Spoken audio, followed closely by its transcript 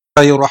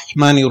الله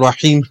الرحمن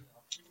الرحيم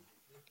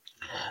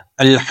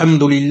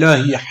الحمد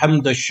لله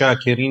حمد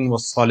الشاكرين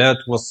والصلاة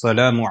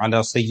والسلام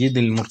على سيد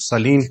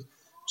المرسلين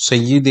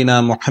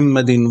سيدنا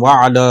محمد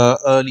وعلى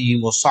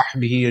آله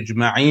وصحبه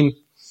أجمعين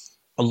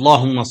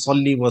اللهم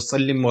صل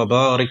وسلم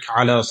وبارك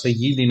على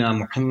سيدنا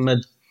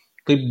محمد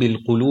طب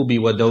القلوب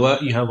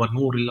ودوائها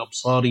ونور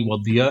الأبصار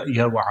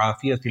وضيائها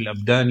وعافية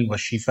الأبدان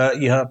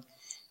وشفائها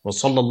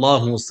وصلى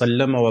الله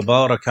وسلم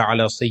وبارك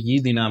على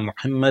سيدنا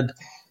محمد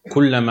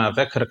كلما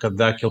ذكرك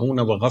الذاكرون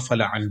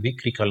وغفل عن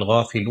ذكرك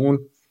الغافلون.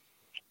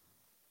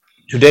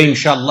 Today,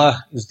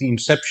 inshallah, is the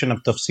inception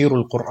of Tafsir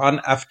al-Quran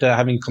after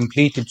having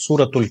completed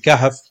Surah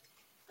Al-Kahf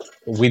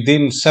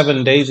within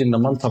 7 days in the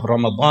month of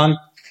Ramadan.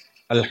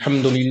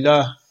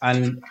 Alhamdulillah,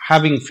 and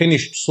having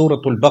finished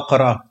Surah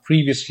Al-Baqarah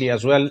previously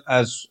as well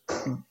as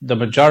the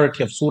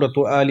majority of Surah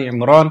Ali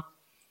Imran,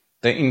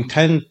 the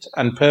intent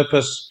and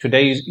purpose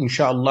today,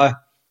 inshallah,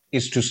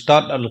 is to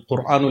start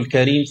Al-Quran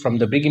Al-Kareem from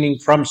the beginning,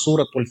 from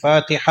Surah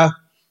Al-Fatiha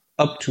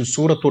up to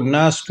Surah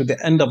Al-Nas to the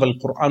end of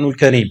Al-Quran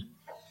Al-Kareem.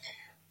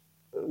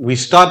 We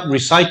start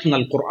reciting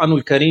Al-Quran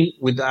Al-Kareem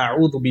with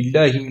A'udhu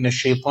Billahi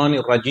Minash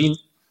Shaitanir Rajim,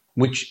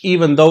 which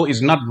even though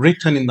is not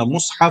written in the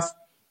Mus'haf,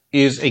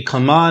 is a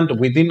command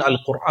within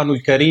Al-Quran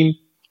Al-Kareem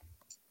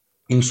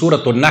in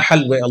Surah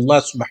Al-Nahl, where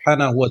Allah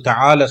subhanahu wa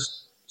ta'ala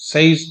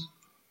says,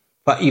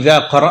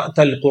 فَإِذَا قَرَأْتَ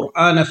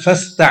الْقُرْآنَ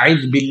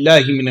فَاسْتَعِذْ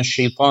بِاللَّهِ مِنَ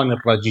الشَّيْطَانِ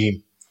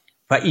الرَّجِيمِ.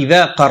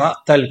 فَإِذَا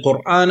قَرَأْتَ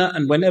الْقُرْآنَ,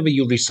 and whenever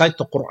you recite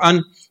the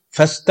Quran,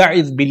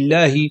 فَاسْتَعِذْ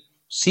بِاللَّهِ,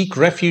 seek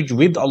refuge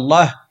with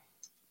Allah,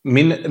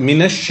 مِنَ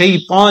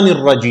الشَّيْطَانِ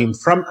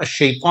الرَّجِيمِ, from a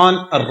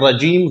shaitan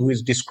al-rajim, who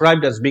is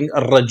described as being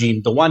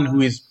al-rajim, the one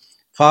who is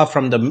far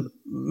from the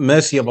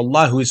mercy of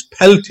Allah, who is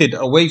pelted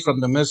away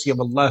from the mercy of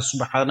Allah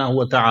subhanahu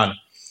wa ta'ala.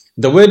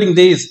 The wording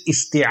there is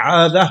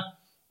isti'adha,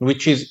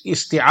 which is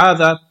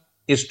isti'adha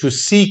is to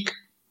seek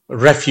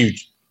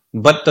refuge.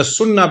 But the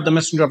sunnah of the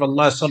Messenger of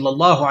Allah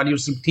sallallahu alayhi wa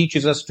sallam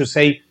teaches us to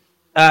say,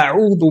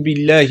 A'udhu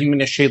billahi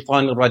minash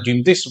shaitanir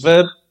rajim. This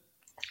verb,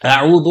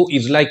 A'udhu,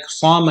 is like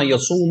Sama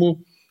yasumu,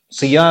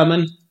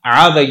 Siyaman,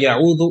 A'adha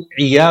ya'udhu,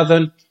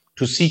 Iyadhan,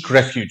 to seek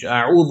refuge.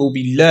 A'udhu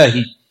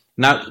billahi.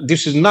 Now,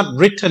 this is not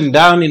written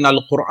down in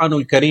Al-Quran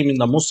Al-Kareem in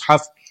the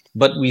Mus'haf,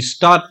 but we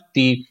start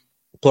the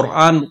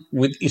Quran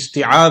with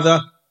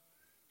isti'adha,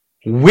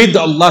 with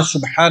Allah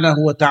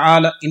subhanahu wa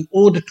ta'ala, in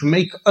order to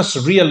make us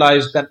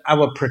realize that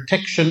our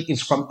protection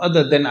is from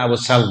other than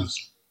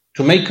ourselves.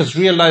 To make us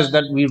realize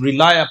that we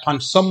rely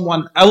upon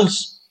someone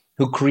else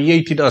who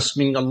created us,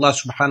 meaning Allah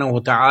subhanahu wa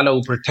ta'ala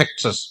who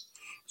protects us.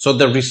 So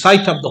the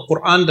reciter of the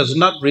Quran does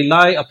not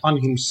rely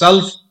upon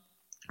himself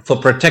for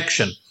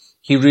protection.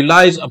 He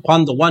relies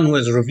upon the one who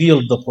has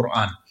revealed the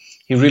Quran.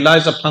 He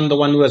relies upon the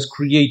one who has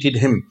created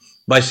him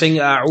by saying,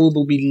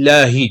 A'udhu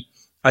billahi,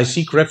 I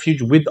seek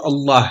refuge with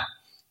Allah.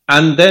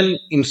 And then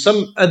in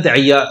some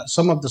ad'iyah,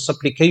 some of the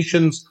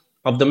supplications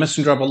of the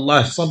Messenger of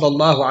Allah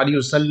sallallahu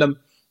alayhi wa sallam,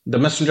 the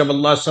Messenger of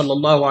Allah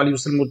sallallahu alayhi wa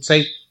sallam would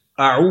say,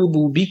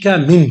 A'udhu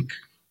bika mink,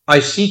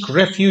 I seek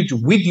refuge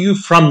with you,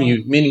 from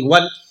you. Meaning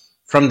what?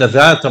 From the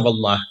dhat of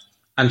Allah.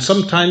 And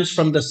sometimes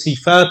from the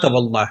sifat of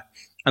Allah.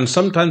 And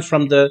sometimes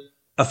from the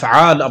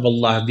af'al of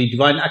Allah, the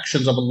divine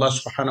actions of Allah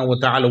subhanahu wa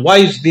ta'ala. Why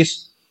is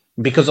this?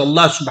 Because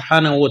Allah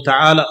subhanahu wa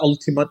ta'ala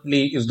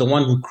ultimately is the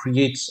one who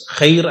creates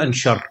khair and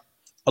shar.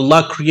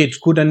 Allah creates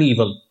good and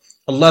evil.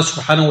 Allah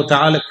subhanahu wa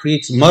ta'ala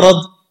creates marad,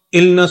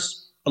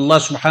 illness. Allah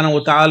subhanahu wa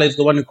ta'ala is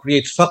the one who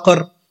creates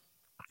faqr,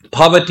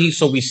 poverty.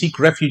 So we seek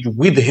refuge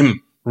with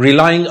Him,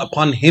 relying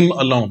upon Him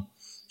alone.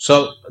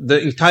 So the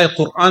entire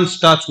Quran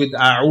starts with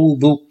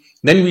A'udhu.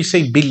 Then we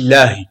say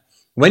Billahi.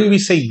 When we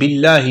say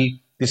Billahi,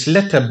 this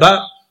letter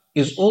Ba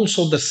is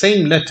also the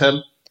same letter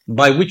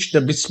by which the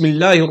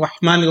Bismillahir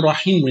Rahmanir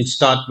Rahim we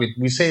start with.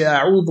 We say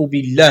A'udhu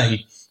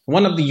Billahi.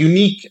 One of the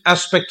unique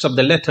aspects of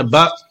the letter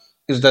Ba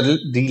is that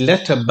the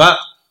letter Ba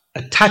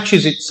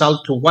attaches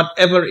itself to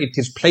whatever it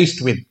is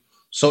placed with.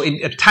 So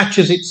it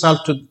attaches itself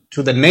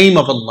to the name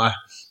of Allah.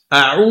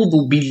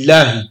 A'udhu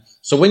Billahi.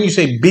 So when you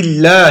say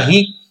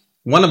Billahi,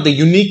 one of the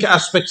unique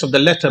aspects of the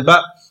letter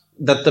Ba,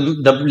 that the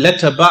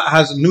letter Ba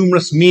has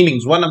numerous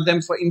meanings. One of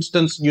them, for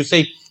instance, you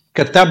say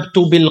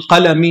Katabtu bil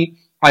qalami,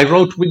 I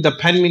wrote with the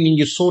pen, meaning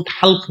you sought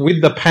help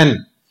with the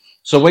pen.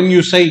 So when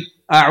you say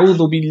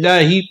A'udhu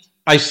Billahi,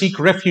 I seek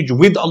refuge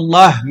with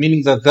Allah,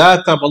 meaning the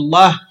dhat of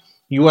Allah,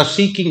 you are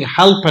seeking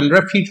help and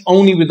refuge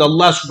only with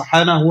Allah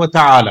subhanahu wa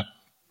ta'ala.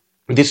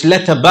 This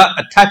letter Ba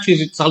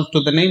attaches itself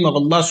to the name of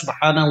Allah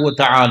subhanahu wa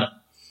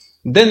ta'ala.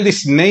 Then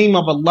this name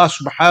of Allah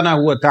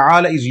subhanahu wa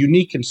ta'ala is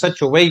unique in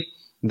such a way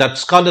that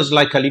scholars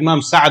like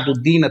Al-Imam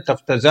Sa'aduddin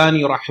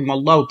At-Taftazani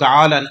rahimallahu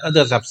ta'ala and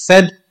others have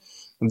said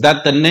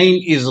that the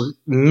name is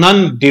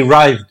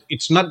non-derived.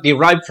 It's not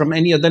derived from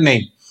any other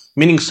name.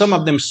 Meaning some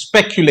of them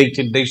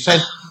speculated. They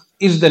said,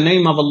 is the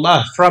name of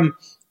Allah from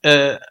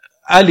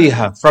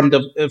Aliha, from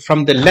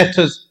the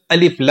letters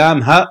Alif,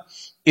 Lam, Ha?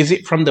 Is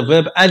it from the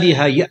verb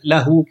Aliha,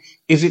 Ya'lahu?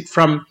 Is it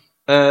from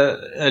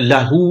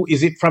Lahu?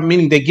 Is it from,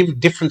 meaning they give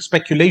different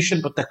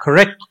speculation, but the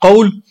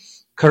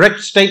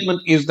correct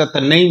statement is that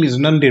the name is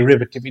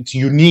non-derivative. It's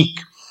unique.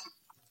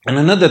 And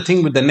another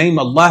thing with the name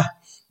Allah,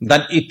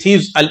 that it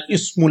is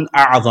Al-Ismul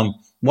A'azam.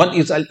 What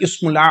is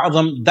Al-Ismul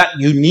A'azam? That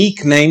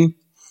unique name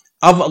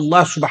of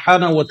Allah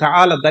subhanahu wa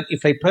ta'ala, that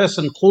if a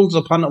person calls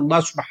upon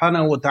Allah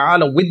subhanahu wa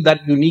ta'ala with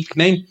that unique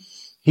name,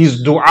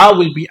 his dua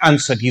will be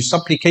answered, his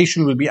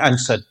supplication will be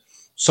answered.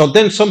 So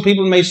then some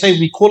people may say,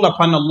 we call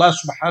upon Allah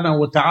subhanahu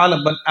wa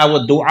ta'ala, but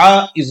our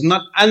dua is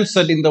not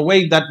answered in the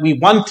way that we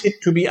want it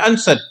to be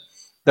answered.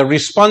 The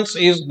response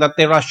is that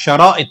there are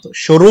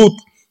shurut,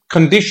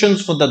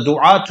 conditions for the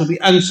dua to be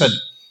answered.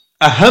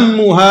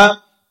 Ahammuha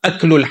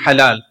aklul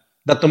halal.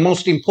 That the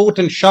most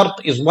important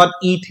shart is what?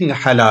 Eating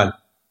halal.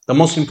 The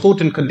most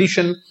important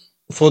condition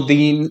for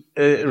the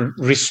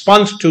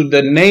response to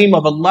the name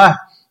of Allah,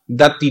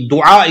 that the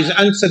dua is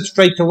answered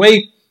straight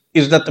away,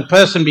 is that the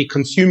person be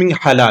consuming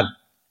halal.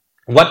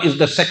 What is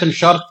the second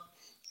shart?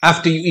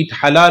 After you eat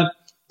halal,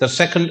 the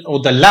second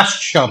or the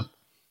last shart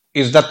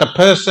is that the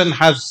person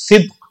has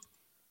sidq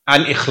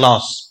and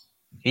ikhlas.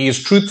 He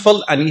is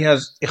truthful and he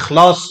has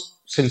ikhlas,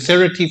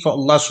 sincerity for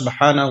Allah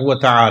subhanahu wa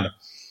ta'ala.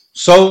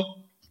 So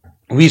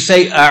we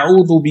say,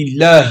 A'udhu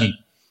billahi.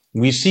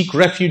 We seek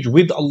refuge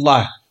with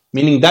Allah,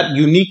 meaning that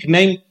unique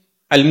name,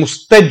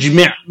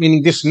 Al-Mustajmi',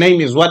 meaning this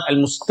name is what?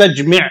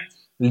 Al-Mustajmi'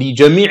 li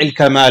jami'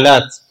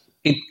 al-kamalat.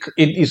 It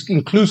is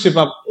inclusive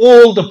of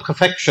all the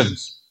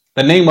perfections.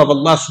 The name of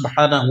Allah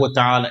subhanahu wa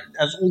ta'ala, it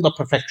has all the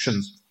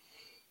perfections.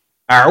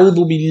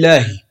 A'udhu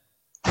billahi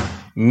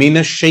min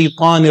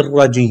ash-shaytanir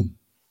rajim.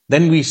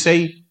 Then we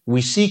say,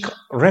 we seek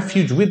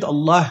refuge with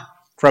Allah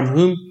from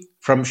whom?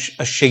 From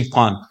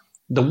ash-shaytan.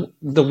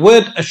 The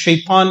word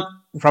ash-shaytan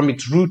from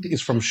its root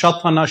is from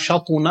shatana.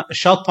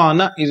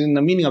 Shatana is in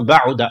the meaning of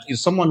ba'uda,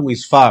 is someone who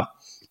is far.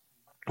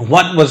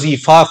 What was he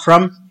far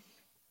from?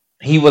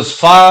 He was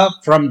far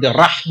from the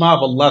rahmah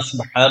of Allah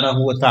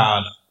subhanahu wa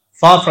ta'ala.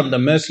 Far from the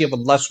mercy of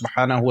Allah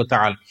subhanahu wa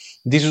ta'ala.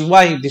 This is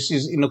why this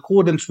is in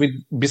accordance with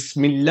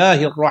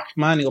Bismillahir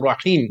Rahmanir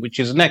Rahim, which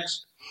is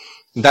next.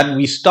 That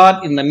we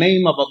start in the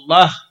name of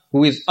Allah,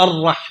 who is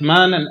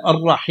Ar-Rahman and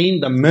Ar-Rahim.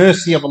 The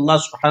mercy of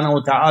Allah subhanahu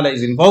wa ta'ala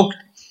is invoked.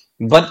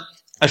 But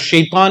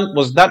Ash-Shaytan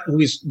was that who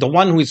is the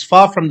one who is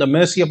far from the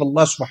mercy of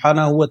Allah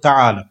subhanahu wa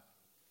ta'ala.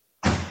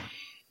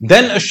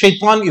 Then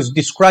Ash-Shaytan is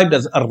described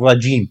as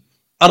Ar-Rajim.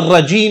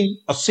 Ar-Rajim,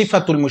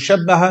 As-Sifatul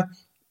Mushabbaha,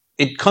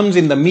 it comes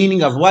in the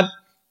meaning of what?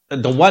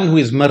 The one who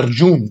is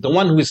marjoom, the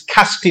one who is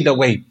casted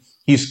away.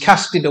 He is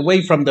casted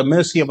away from the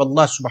mercy of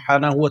Allah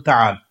subhanahu wa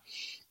ta'ala.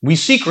 We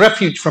seek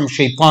refuge from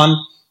Shaytan,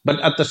 but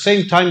at the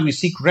same time we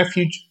seek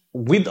refuge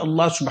with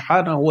Allah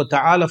subhanahu wa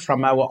ta'ala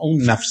from our own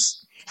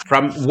nafs.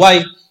 From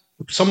why?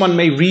 Someone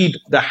may read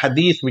the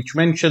hadith which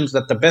mentions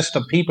that the best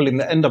of people in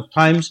the end of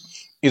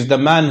times is the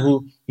man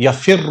who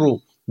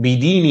yafirru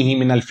bidinihi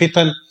min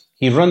al-fitan.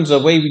 He runs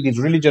away with his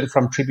religion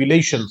from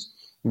tribulations.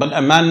 But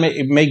a man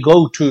may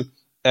go to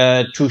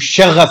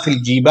shaghaf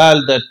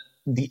al-jibal,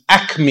 the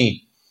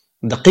acme,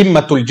 the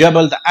qimmatul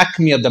jabal, the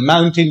acme of the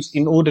mountains,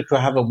 in order to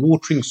have a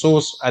watering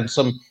source and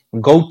some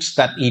goats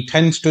that he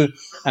tends to.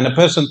 And a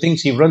person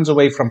thinks he runs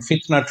away from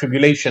fitna,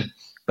 tribulation.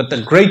 But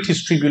the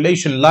greatest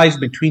tribulation lies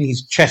between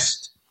his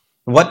chest.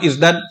 What is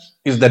that?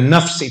 Is the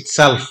nafs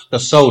itself, the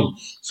soul.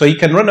 So he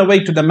can run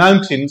away to the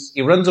mountains,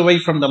 he runs away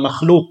from the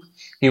makhluk,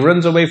 he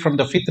runs away from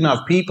the fitna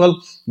of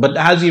people, but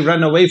has he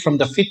run away from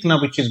the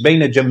fitna which is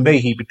bayna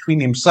jambayhi, between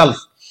himself?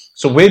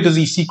 So where does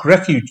he seek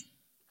refuge?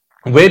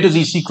 Where does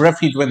he seek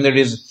refuge when there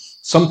is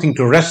something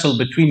to wrestle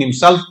between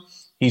himself?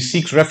 He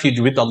seeks refuge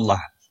with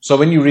Allah. So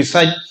when you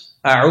recite,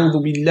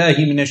 A'udhu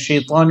billahi minash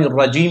shaitanir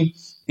rajim,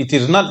 it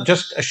is not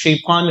just a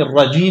shaitanir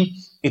rajim,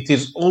 it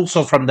is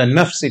also from the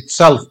nafs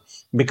itself.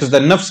 Because the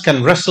nafs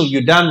can wrestle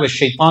you down where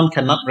shaitan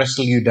cannot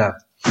wrestle you down.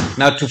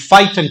 Now to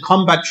fight and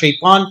combat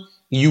shaitan,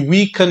 you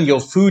weaken your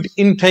food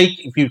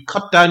intake. If you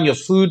cut down your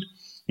food,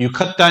 you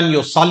cut down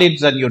your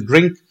solids and your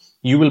drink,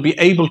 you will be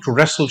able to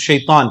wrestle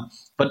shaitan.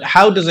 But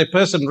how does a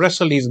person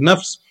wrestle his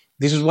nafs?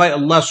 This is why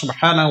Allah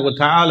subhanahu wa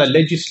ta'ala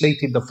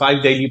legislated the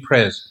 5 daily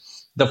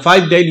prayers. The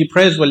 5 daily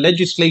prayers were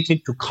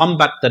legislated to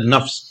combat the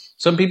nafs.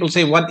 Some people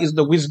say, what is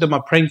the wisdom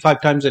of praying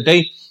 5 times a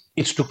day?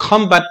 It's to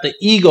combat the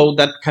ego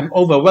that can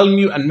overwhelm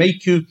you and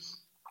make you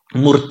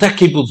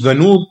murtakibu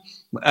dhanub,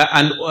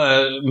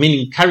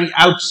 meaning carry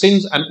out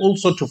sins, and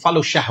also to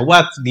follow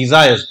shahwat,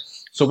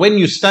 desires. So when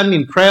you stand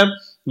in prayer,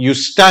 you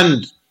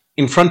stand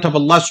in front of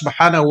Allah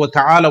subhanahu wa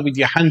ta'ala with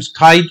your hands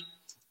tied,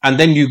 and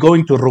then you go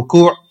into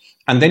ruku',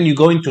 and then you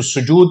go into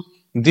sujood.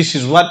 This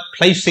is what?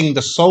 Placing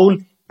the soul,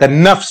 the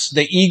nafs,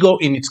 the ego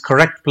in its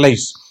correct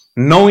place.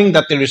 Knowing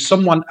that there is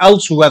someone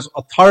else who has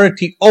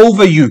authority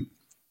over you.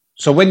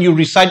 So when you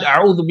recite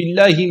A'udhu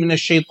billahi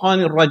minash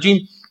shaitanir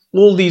rajim,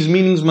 all these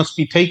meanings must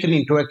be taken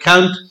into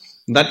account,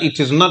 that it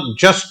is not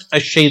just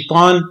a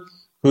shaitan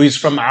who is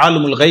from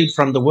alamul ghaib,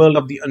 from the world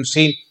of the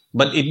unseen,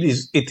 but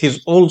it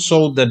is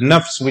also the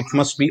nafs which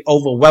must be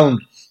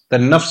overwhelmed. The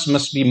nafs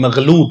must be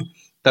maghloob,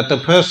 that the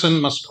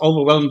person must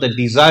overwhelm the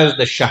desires,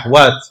 the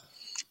shahwat.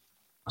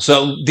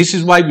 So this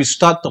is why we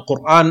start the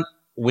Quran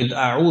with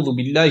A'udhu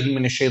billahi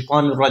minash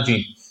shaitanir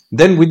rajim.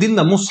 Then within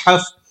the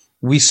Mus'haf,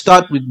 we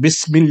start with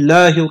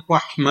Bismillahir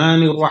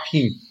Rahmanir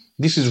Rahim.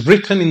 This is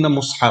written in the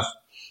Mus'haf.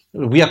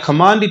 We are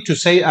commanded to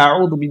say,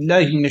 A'udhu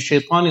billahi minash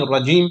shaitanir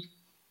rajim.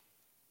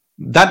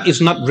 That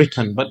is not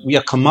written, but we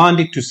are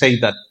commanded to say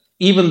that.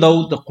 Even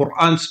though the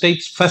Quran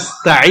states,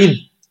 Fasta'id.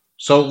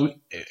 So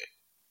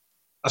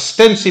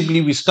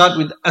ostensibly we start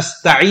with,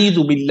 Asta'idhu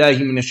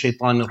billahi minash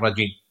shaitanir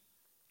rajim.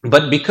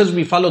 But because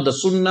we follow the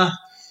sunnah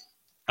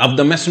of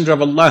the Messenger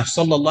of Allah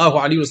sallallahu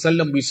alaihi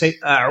wasallam, we say,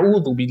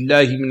 A'udhu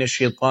billahi minash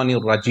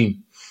shaitanir rajim.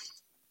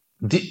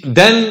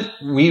 Then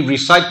we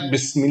recite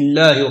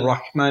Bismillahir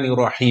Rahmanir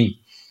Rahim.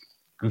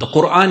 The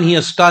Quran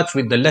here starts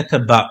with the letter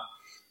Ba.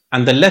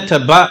 And the letter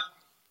Ba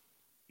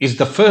is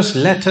the first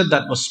letter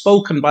that was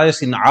spoken by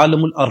us in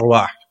Alamul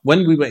Arwah.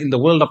 When we were in the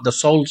world of the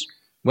souls,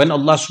 when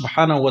Allah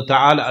subhanahu wa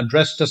ta'ala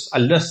addressed us,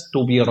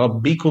 Alastu bi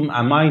rabbikum,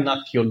 am I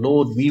not your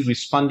Lord? We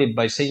responded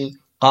by saying,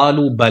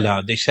 Qalu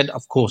bala. They said,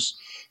 of course.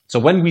 So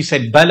when we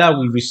said bala,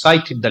 we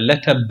recited the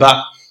letter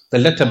Ba. The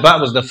letter Ba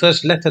was the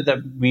first letter that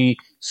we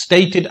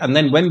stated. And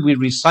then when we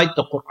recite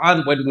the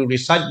Quran, when we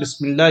recite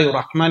Bismillahir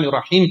Rahmanir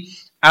Rahim,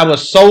 our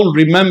soul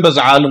remembers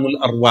Alamul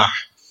Arwah.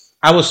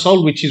 Our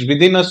soul, which is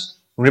within us,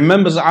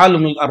 remembers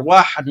Alamul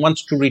Arwah and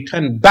wants to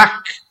return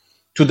back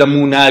to the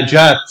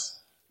munajat,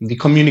 the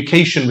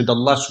communication with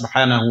Allah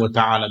subhanahu wa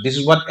ta'ala. This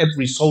is what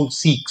every soul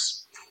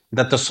seeks,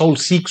 that the soul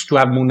seeks to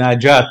have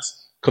munajat,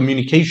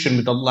 communication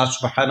with Allah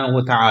subhanahu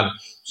wa ta'ala.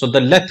 So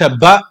the letter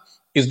Ba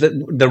is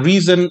the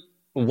reason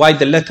why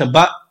the letter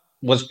Ba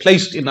was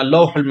placed in a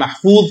Lawh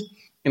al-Mahfuz,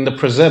 in the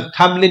preserved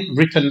tablet,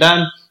 written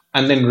down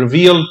and then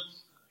revealed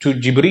to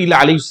Jibreel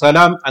alayhi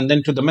salam and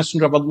then to the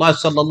Messenger of Allah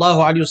sallallahu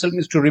alayhi wasallam,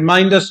 is to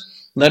remind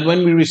us that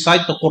when we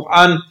recite the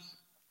Quran,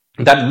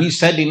 that we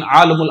said in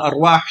Alamul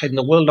Arwah, in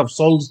the world of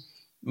souls,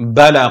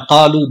 Bala,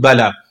 Qalu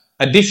Bala.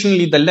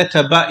 Additionally, the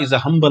letter Ba is a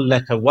humble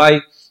letter.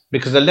 Why?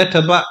 Because the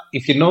letter Ba,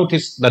 if you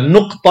notice, the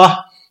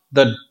nuqtah,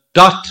 the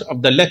dot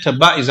of the letter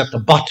Ba is at the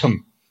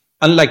bottom.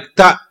 Unlike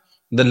Ta,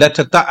 the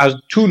letter Ta has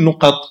two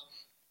nuqat,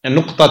 and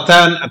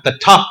nuqtatan at the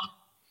top.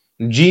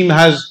 Jim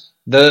has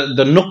the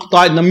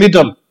nuqta in the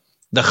middle.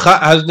 The Kha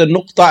has the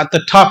nuqta at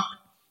the top.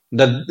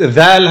 The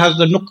Dhal has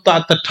the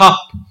nuqta at the top.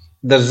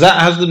 The Za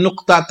has the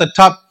nuqta at the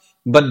top.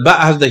 But Ba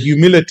has the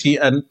humility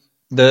and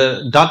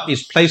the dot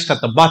is placed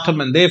at the bottom.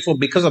 And therefore,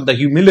 because of the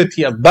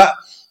humility of Ba,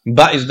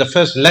 Ba is the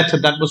first letter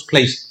that was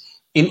placed.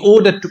 In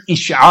order to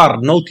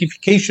ish'ar,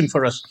 notification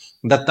for us,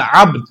 that the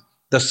abd,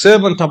 the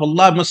servant of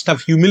Allah, must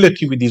have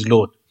humility with his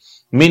Lord.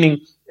 Meaning,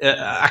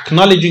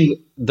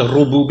 acknowledging the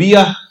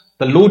rububiyyah,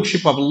 the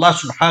lordship of Allah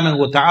subhanahu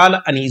wa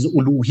ta'ala, and his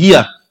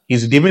uluhiyyah,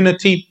 his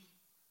divinity,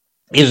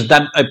 is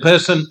that a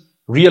person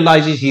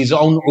realizes his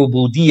own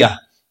ubudiyyah,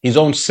 his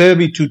own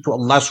servitude to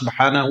Allah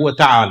subhanahu wa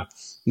ta'ala.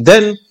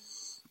 Then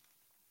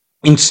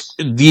in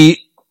the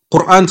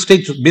Quran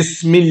states,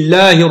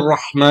 Bismillahir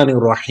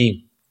Rahmanir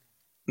Rahim.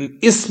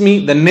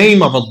 Ismi, the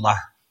name of Allah.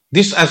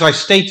 This, as I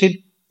stated,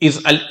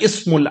 is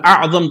Al-Ismul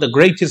A'zam, the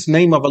greatest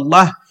name of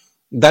Allah,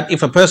 that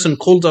if a person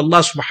calls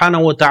Allah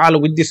subhanahu wa ta'ala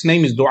with this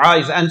name, his dua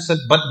is answered,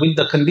 but with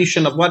the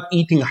condition of what?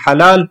 Eating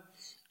halal.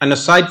 And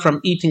aside from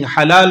eating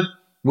halal,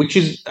 which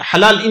is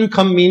halal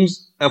income,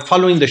 means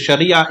following the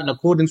Sharia, in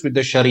accordance with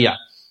the Sharia.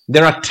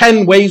 There are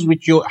 10 ways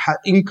which your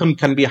income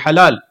can be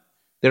halal.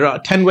 There are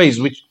 10 ways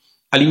which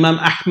Al-Imam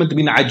Ahmad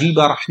bin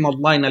Ajiba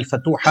rahimahullah in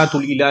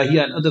Al-Fatuhatul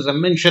Ilahiyah and others have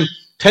mentioned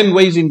 10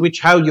 ways in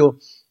which how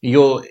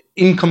your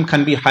income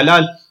can be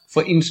halal.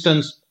 For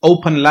instance,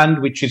 open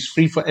land which is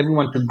free for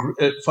everyone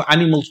to for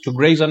animals to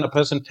graze on. A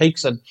person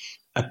takes a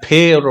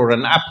pear or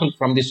an apple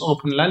from this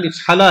open land,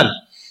 it's halal.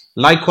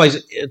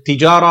 Likewise,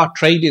 tijara,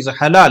 trade is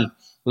halal.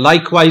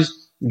 Likewise,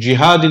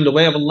 jihad in the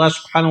way of Allah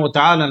subhanahu wa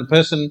ta'ala, and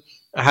person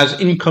has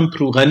income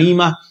through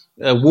ghanima,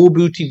 war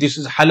booty, this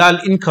is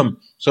halal income.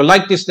 So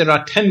like this, there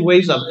are 10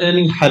 ways of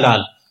earning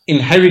halal.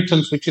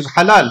 Inheritance, which is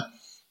halal.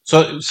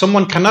 So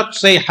someone cannot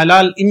say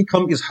halal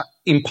income is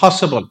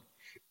impossible.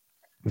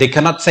 They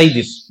cannot say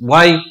this.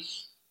 Why?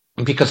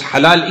 Because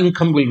halal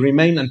income will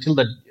remain until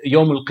the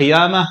Yawm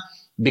al-Qiyamah.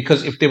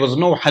 Because if there was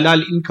no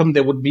halal income,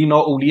 there would be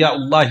no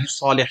awliya'ullahi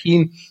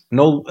salihin,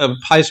 no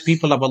pious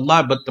people of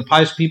Allah, but the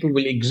pious people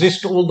will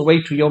exist all the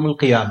way to Yawm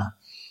al-Qiyamah,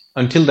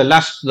 until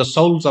the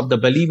souls of the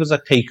believers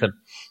are taken.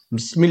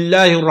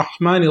 Bismillahir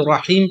Rahmanir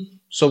Rahim.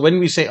 So when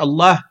we say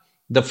Allah,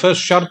 the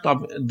first shart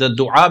of the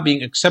dua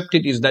being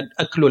accepted is that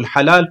aklul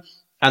halal,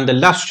 and the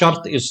last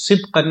shart is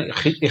sidqan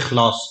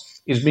ikhlas,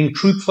 is being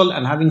truthful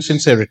and having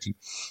sincerity.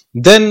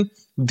 Then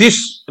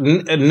this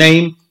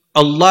name,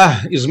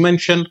 Allah, is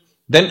mentioned,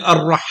 then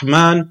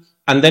Ar-Rahman,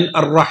 and then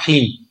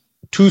Ar-Rahim.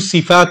 Two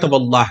sifat of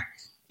Allah.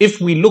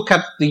 If we look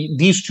at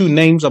these two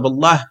names of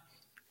Allah,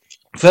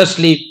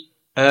 firstly,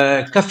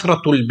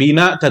 kathratul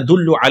bina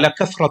tadullu ala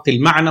kathratil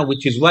ma'na,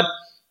 which is what?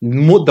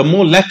 The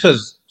more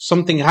letters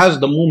something has,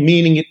 the more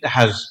meaning it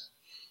has.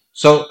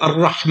 So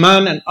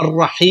Ar-Rahman and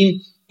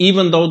Ar-Rahim,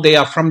 even though they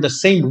are from the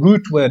same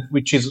root word,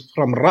 which is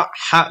from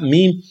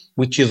Ra-Ha-Mim,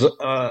 which is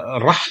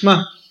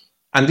Rahmah,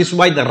 and this is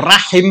why the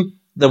Rahim,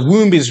 the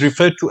womb, is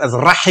referred to as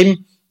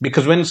Rahim,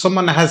 because when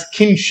someone has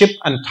kinship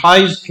and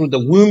ties through the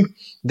womb,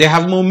 they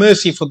have more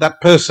mercy for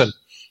that person.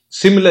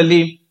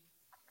 Similarly,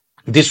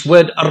 This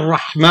word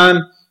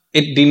Ar-Rahman,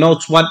 it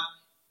denotes what?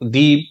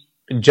 The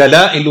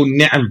Jala'ilun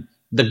Ni'am,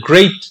 the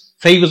great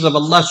favors of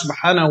Allah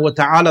subhanahu wa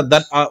ta'ala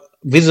that are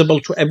visible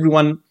to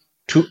everyone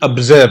to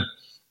observe.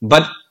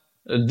 But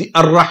the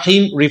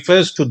Ar-Rahim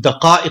refers to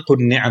Daqa'iqun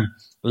Ni'am,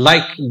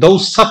 like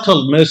those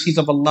subtle mercies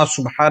of Allah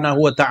subhanahu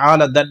wa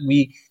ta'ala that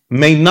we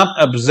may not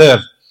observe.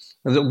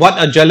 What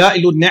are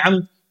Jala'ilun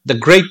Ni'am? The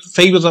great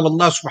favors of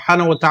Allah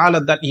subhanahu wa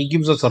ta'ala that He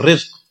gives us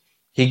rizq,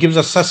 He gives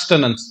us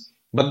sustenance.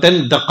 But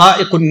then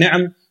Daqa'iqun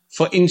Ni'am,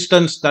 for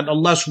instance, that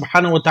Allah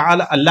subhanahu wa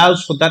ta'ala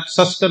allows for that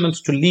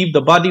sustenance to leave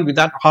the body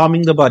without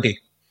harming the body.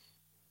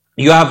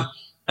 You have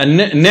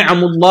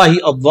Ni'amullahi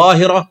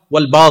al-Zahira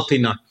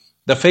wal-Batina,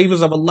 the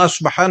favors of Allah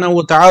subhanahu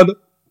wa ta'ala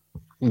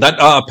that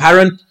are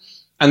apparent,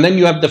 and then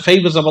you have the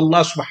favors of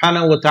Allah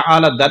subhanahu wa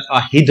ta'ala that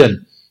are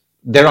hidden.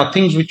 There are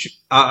things which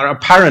are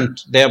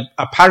apparent, they are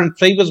apparent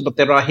favors, but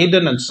there are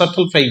hidden and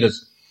subtle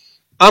favors.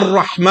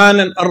 Ar-Rahman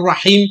and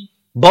Ar-Rahim,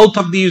 both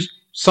of these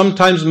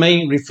sometimes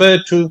may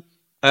refer to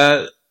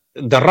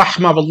the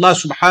rahmah of Allah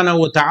subhanahu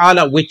wa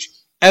ta'ala, which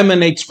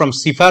emanates from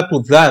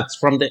sifatul dhats,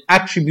 from the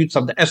attributes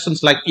of the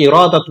essence, like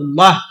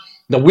iradatullah,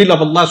 the will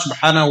of Allah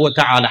subhanahu wa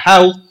ta'ala.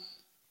 How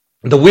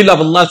the will of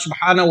Allah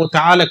subhanahu wa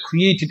ta'ala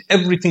created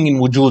everything in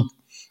wujud.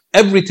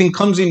 Everything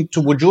comes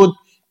into wujud.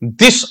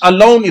 This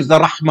alone is the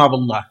rahmah of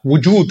Allah.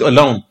 Wujud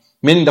alone,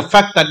 meaning the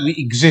fact that we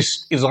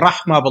exist, is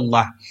rahmah of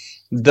Allah.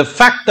 The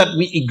fact that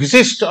we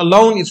exist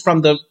alone is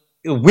from the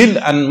will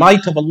and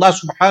might of Allah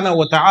subhanahu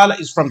wa ta'ala,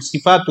 is from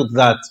sifatul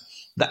dhat,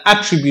 the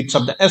attributes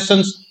of the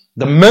essence.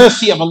 The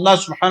mercy of Allah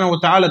subhanahu wa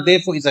ta'ala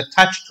therefore is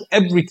attached to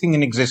everything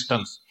in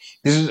existence.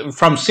 This is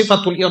from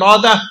sifatul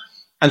irada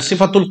and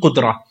sifatul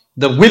qudra.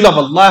 The will of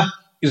Allah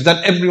is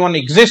that everyone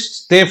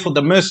exists, therefore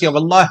the mercy of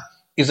Allah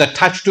is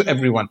attached to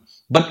everyone.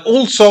 But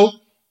also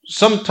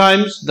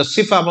sometimes the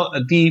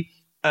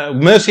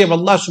mercy of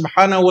Allah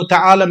subhanahu wa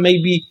ta'ala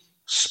may be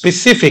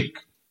specific.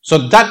 So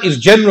that is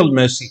general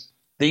mercy,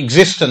 the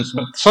existence.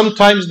 But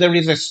sometimes there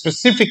is a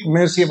specific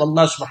mercy of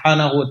Allah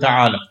subhanahu wa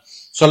ta'ala.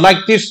 So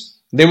like this,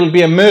 there will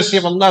be a mercy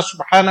of Allah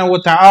subhanahu wa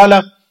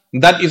ta'ala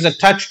that is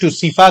attached to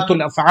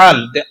sifatul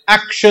af'al, the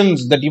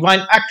actions, the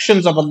divine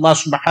actions of Allah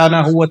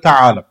subhanahu wa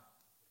ta'ala.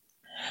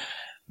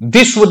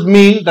 This would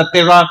mean that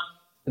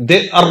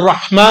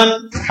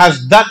Ar-Rahman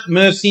has that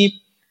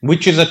mercy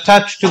which is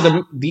attached to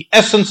the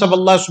essence of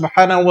Allah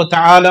subhanahu wa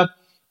ta'ala,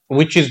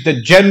 which is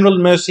the general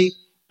mercy,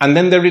 and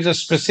then there is a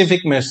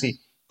specific mercy.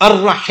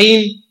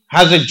 Ar-Rahim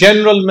has a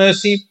general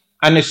mercy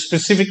and a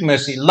specific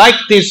mercy. Like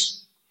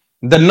this,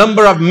 the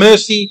number of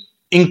mercy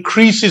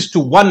increases to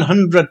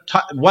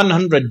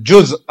 100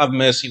 juz of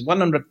mercy,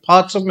 100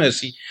 parts of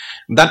mercy.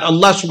 That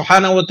Allah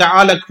subhanahu wa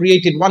ta'ala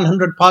created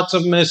 100 parts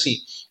of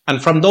mercy. And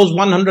from those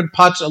 100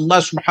 parts, Allah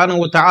subhanahu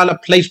wa ta'ala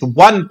placed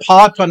one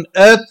part on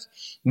earth.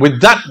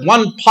 With that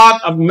one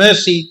part of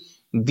mercy,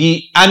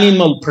 the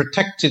animal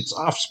protects its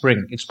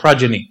offspring, its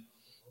progeny.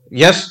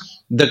 Yes,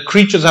 the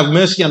creatures have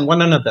mercy on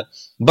one another.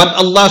 But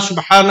Allah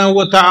subhanahu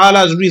wa ta'ala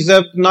has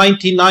reserved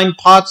 99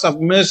 parts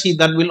of mercy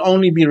that will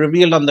only be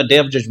revealed on the Day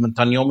of Judgment,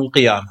 on Yawm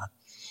al-Qiyamah.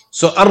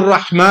 So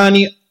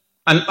Ar-Rahmani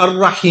and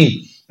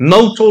Ar-Rahim.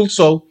 Note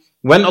also,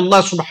 when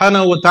Allah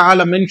subhanahu wa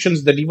ta'ala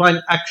mentions the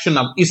divine action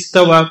of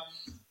istawa,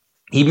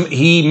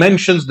 He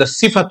mentions the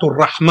sifatul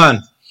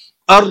Rahman.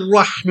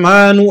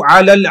 Ar-Rahmanu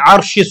ala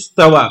al-arsh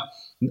istawa.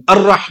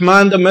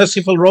 Ar-Rahman, the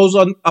merciful, rose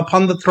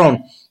upon the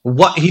throne.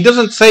 He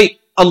doesn't say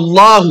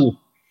Allahu.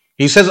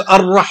 He says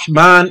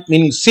Ar-Rahman,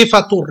 meaning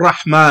sifatul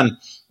Rahman.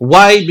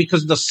 Why?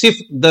 Because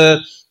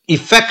the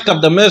effect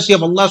of the mercy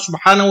of Allah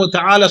subhanahu wa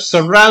ta'ala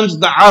surrounds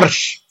the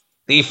arsh.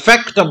 The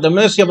effect of the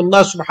mercy of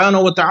Allah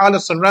subhanahu wa ta'ala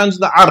surrounds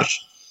the arsh.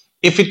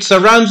 If it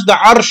surrounds the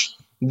arsh,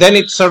 then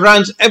it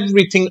surrounds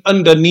everything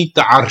underneath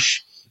the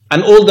arsh.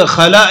 And all the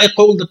khalaiq,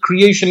 all the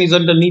creation is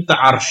underneath the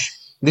arsh.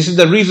 This is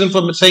the reason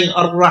for saying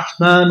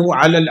Ar-Rahmanu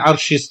ala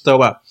al-arsh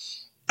istawa.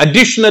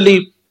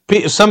 Additionally,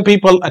 some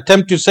people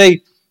attempt to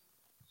say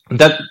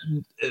that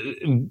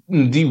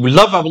the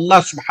love of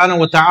Allah subhanahu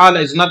wa ta'ala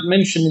is not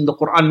mentioned in the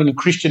Quran, meaning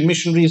Christian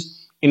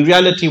missionaries. In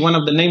reality, one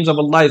of the names of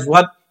Allah is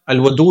what?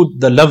 Al-Wadud,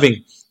 the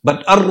loving.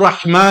 But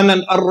Ar-Rahman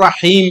and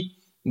Ar-Rahim,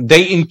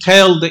 they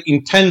entail the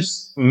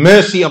intense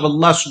mercy of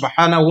Allah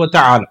subhanahu wa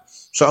ta'ala.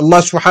 So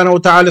Allah subhanahu wa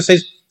ta'ala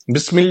says,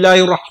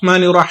 Bismillahir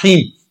Rahmanir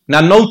Rahim.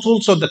 Now note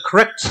also the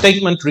correct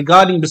statement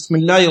regarding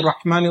Bismillahir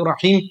Rahmanir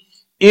Rahim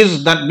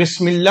is that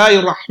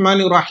Bismillahir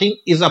Rahmanir Rahim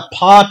is a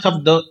part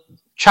of the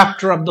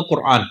chapter of the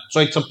Quran. So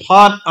it's a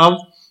part of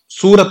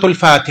Surah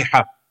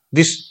Al-Fatiha.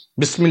 This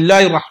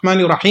Bismillahir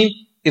Rahmanir Rahim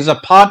is a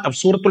part of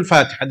Surah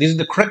Al-Fatiha. This is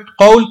the correct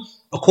qawl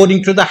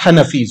according to the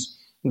Hanafis.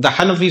 The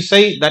Hanafis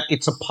say that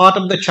it's a part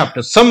of the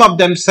chapter. Some of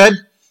them said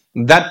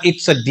that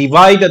it's a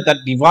divider that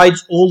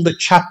divides all the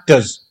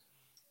chapters.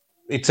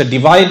 It's a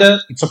divider,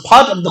 it's a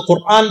part of the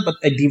Quran, but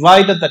a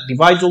divider that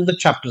divides all the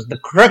chapters. The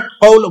correct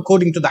qawl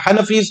according to the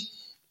Hanafis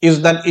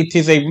is that it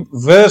is a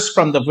verse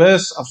from the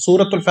verse of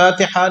Surah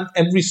Al-Fatiha,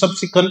 every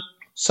subsequent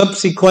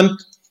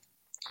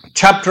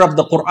chapter of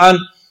the Quran,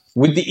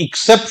 with the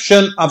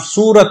exception of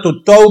Surah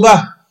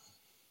At-Tawbah,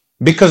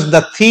 Because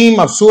the theme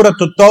of Surah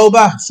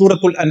At-Tawbah, Surah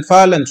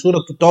Al-Anfal and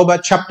Surah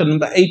At-Tawbah, chapter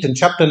number 8 and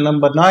chapter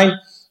number 9,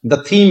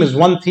 the theme is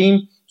one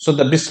theme. So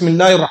the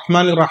Bismillahir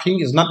Rahmanir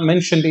Rahim is not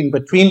mentioned in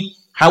between.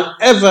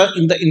 However,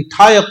 in the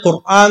entire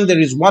Quran, there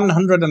is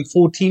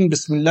 114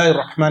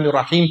 Bismillahir Rahmanir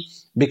Rahim,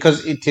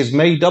 because it is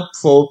made up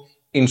for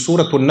in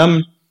Surah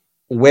An-Naml,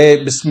 where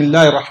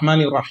Bismillahir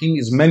Rahmanir Rahim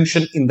is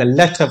mentioned in the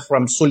letter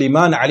from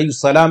Sulaiman alayhi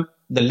salam,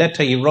 the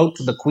letter he wrote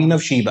to the Queen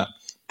of Sheba,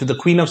 to the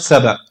Queen of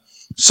Saba.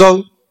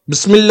 So,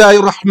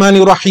 Bismillahir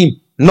Rahmanir Rahim.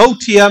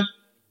 Note here,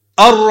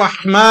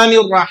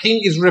 Ar-Rahmanir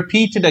Rahim is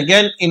repeated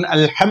again in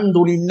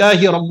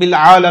Alhamdulillahi Rabbil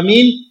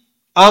Alameen,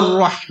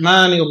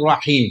 Ar-Rahmanir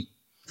Rahim.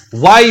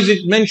 Why is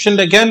it mentioned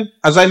again?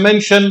 As I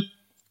mentioned,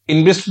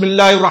 in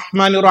Bismillahir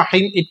Rahmanir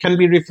Rahim, it can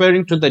be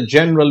referring to the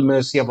general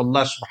mercy of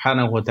Allah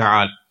subhanahu wa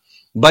ta'ala.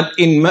 But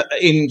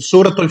in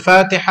Surah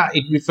Al-Fatiha,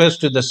 it refers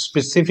to the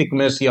specific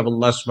mercy of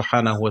Allah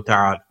subhanahu wa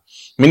ta'ala.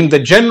 Meaning the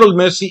general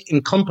mercy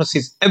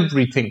encompasses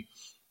everything.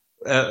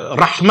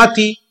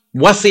 Rahmati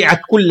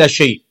wasi'at kulla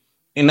shay.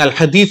 In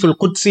Al-Hadith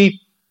Al-Qudsi,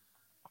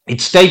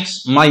 it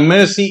states, my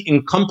mercy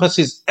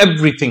encompasses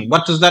everything.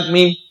 What does that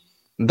mean?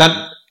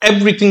 That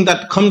everything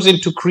that comes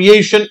into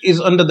creation is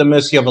under the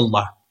mercy of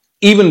Allah.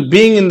 Even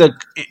being in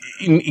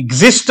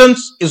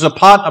existence is a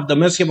part of the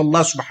mercy of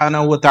Allah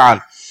subhanahu wa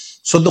ta'ala.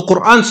 So the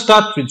Quran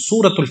starts with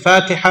Surah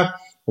Al-Fatiha.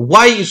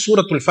 Why is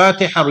Surah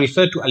Al-Fatiha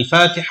referred to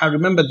Al-Fatiha?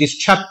 Remember, this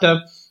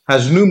chapter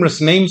has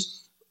numerous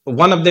names.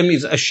 One of them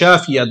is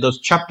Ash-Shafiyah, the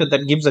chapter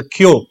that gives a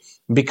cure,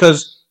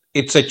 because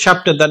it's a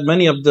chapter that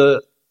many of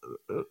the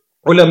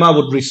ulama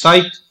would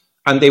recite,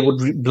 and they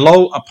would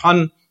blow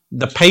upon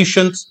the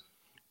patients,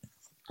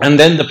 and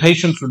then the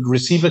patients would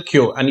receive a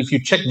cure. And if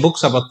you check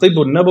books of At-Tibb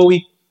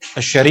al-Nabawi,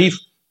 Al-Sharif,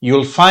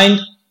 you'll find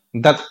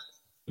that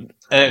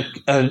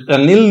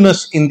an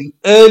illness in the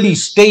early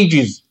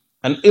stages,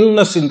 when the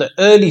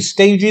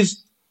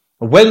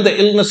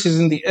illness is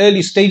in the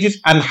early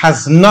stages and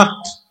has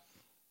not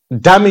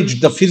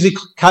damaged the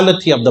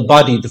physicality of the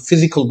body, the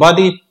physical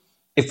body,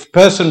 if a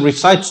person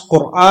recites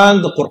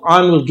Quran, the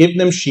Quran will give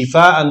them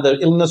shifa and the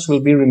illness will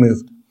be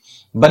removed.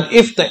 But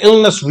if the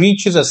illness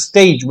reaches a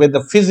stage where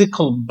the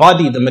physical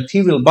body, the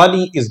material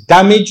body is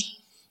damaged,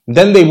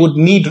 then they would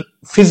need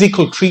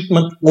physical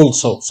treatment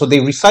also. So they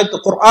recite the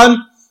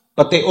Quran,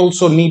 but they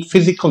also need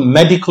physical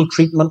medical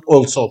treatment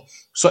also.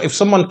 So if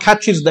someone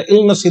catches the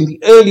illness in the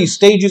early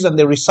stages and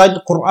they recite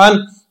the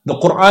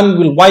Quran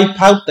will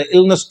wipe out the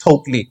illness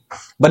totally.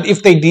 But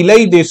if they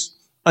delay this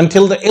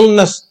until the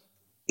illness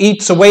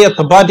eats away at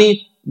the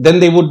body, then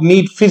they would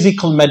need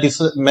physical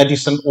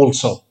medicine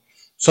also.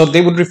 So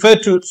they would refer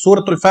to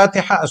Surah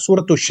Al-Fatiha as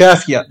Surah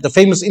Al-Shafiyah, the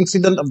famous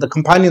incident of the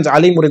companions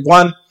alayhim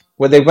ridwan,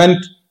 where they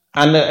went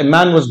and a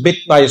man was bit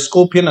by a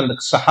scorpion, and the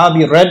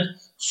Sahabi read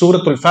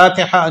Surah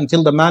Al-Fatiha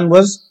until the man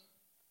was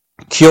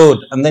cured,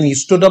 and then he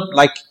stood up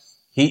like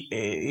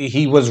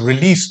he was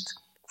released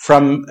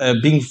from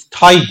being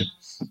tied.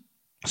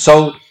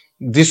 So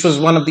this was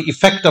one of the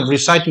effect of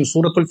reciting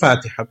Surah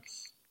Al-Fatiha.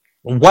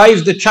 Why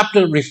is the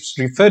chapter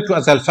referred to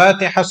as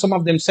Al-Fatiha? Some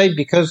of them say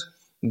because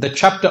the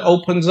chapter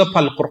opens up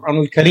Al-Quran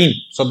Al-Kareem.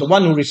 So the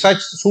one who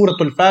recites Surah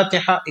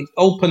Al-Fatiha, it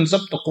opens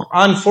up the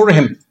Quran for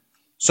him.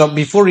 So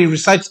before he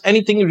recites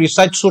anything, he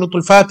recites Surah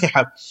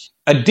Al-Fatiha.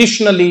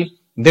 Additionally,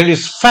 there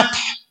is Fath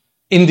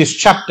in this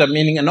chapter,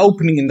 meaning an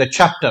opening in the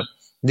chapter.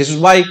 This is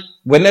why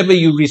whenever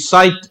you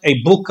recite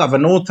a book of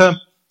an author,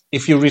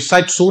 if you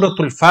recite Surah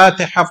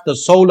Al-Fatiha for the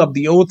soul of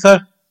the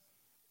author,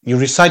 you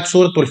recite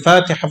Surah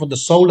Al-Fatiha for the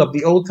soul of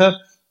the author,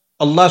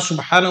 Allah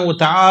subhanahu wa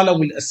ta'ala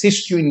will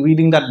assist you in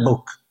reading that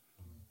book.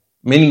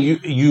 Meaning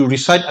you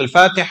recite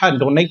Al-Fatiha and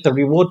donate the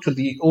reward to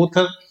the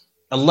author,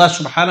 Allah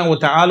subhanahu wa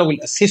ta'ala will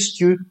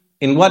assist you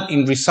in what?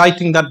 In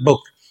reciting that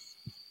book.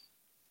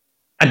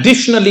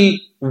 Additionally,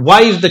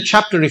 why is the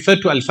chapter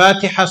referred to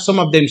Al-Fatiha? Some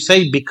of them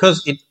say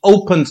because it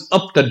opens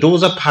up the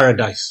doors of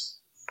paradise.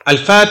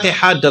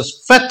 Al-Fatiha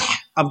does fath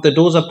of the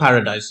doors of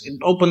paradise. It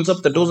opens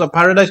up the doors of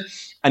paradise.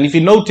 And if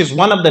you notice,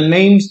 one of the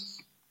names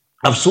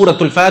of Surah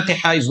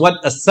Al-Fatiha is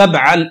what? As-Sab'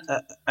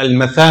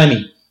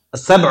 al-Mathani.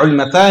 As-Sab'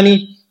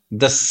 al-Mathani,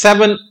 the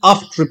 7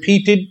 oft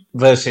repeated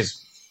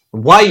verses.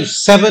 Why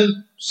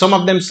 7? Some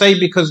of them say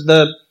because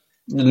the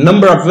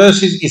number of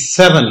verses is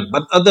 7.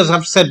 But others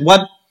have said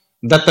what?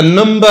 That the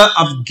number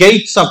of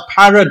gates of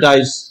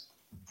paradise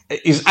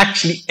is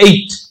actually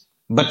 8.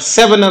 But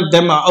 7 of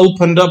them are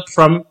opened up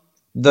from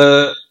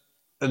the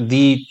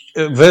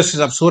verses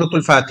of Surah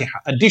Al-Fatiha.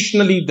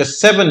 Additionally, the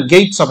 7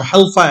 gates of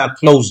hellfire are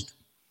closed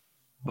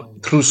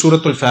through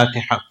Surah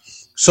Al-Fatiha.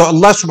 So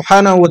Allah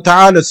subhanahu wa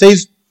ta'ala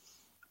says,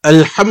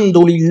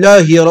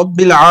 Alhamdulillahi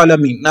Rabbil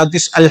Alameen. Now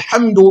this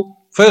Alhamdu,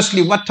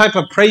 firstly, what type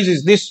of praise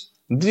is this?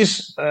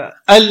 This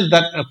Al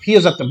that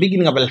appears at the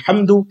beginning of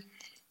Alhamdu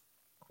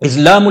is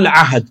Lamul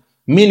Ahad,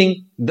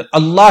 meaning that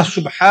Allah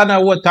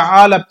subhanahu wa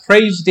ta'ala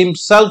praised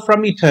himself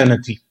from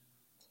eternity.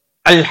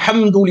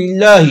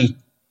 Alhamdulillahi,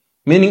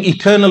 meaning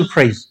eternal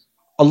praise.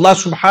 Allah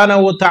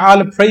subhanahu wa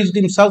ta'ala praised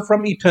himself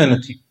from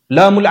eternity.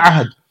 Lamul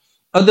Ahad.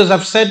 Others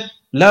have said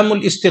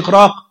Lamul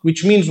Istighraq,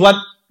 which means what?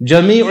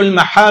 Jami'ul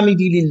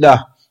Mahamidi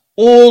Lillah.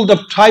 all the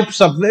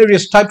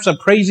various types of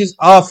praises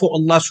are for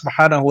Allah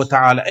subhanahu wa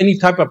ta'ala. Any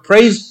type of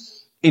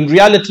praise, in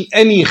reality,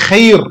 any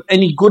khair,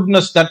 any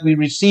goodness that we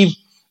receive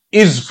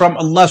is from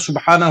Allah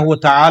subhanahu wa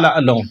ta'ala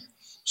alone.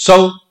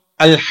 So,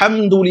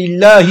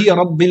 Alhamdulillahi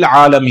Rabbil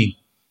Alameen.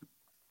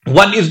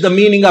 What is the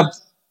meaning of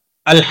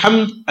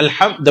Alhamd?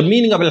 The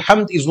meaning of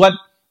Alhamd is what?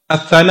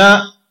 Athana,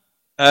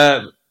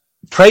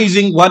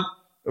 praising what?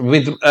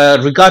 With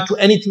regard to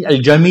anything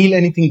Al-Jameel,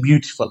 anything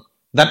beautiful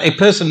that a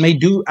person may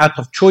do out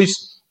of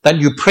choice, that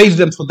you praise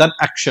them for that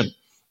action.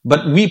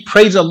 But we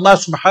praise Allah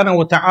subhanahu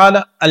wa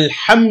ta'ala.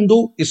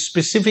 Alhamdu is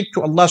specific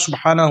to Allah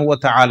subhanahu wa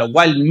ta'ala.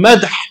 While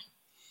madh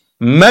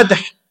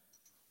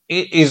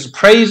is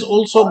praise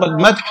also, but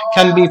madh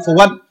can be for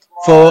what?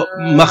 For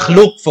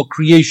makhluk, for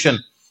creation.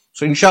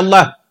 So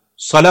inshallah,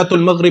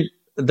 Salatul Maghrib,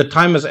 the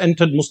time has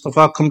entered.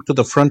 Mustafa, come to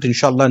the front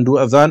inshallah and do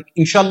adhan.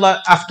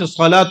 Inshallah, after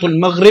Salatul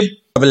Maghrib,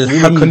 we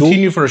will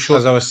continue for a short.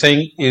 As I was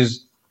saying,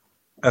 is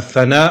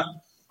Athana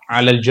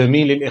ala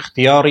al-Jameel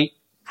al-Ikhtiyari,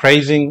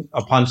 praising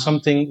upon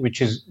something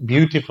which is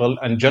beautiful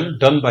and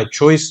done by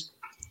choice.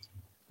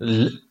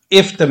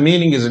 If the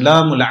meaning is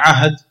Lamul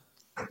Ahad,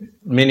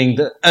 meaning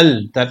the al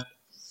that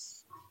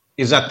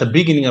is at the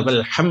beginning of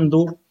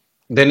Alhamdu,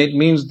 then it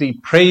means the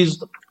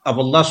praise of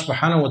Allah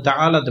subhanahu wa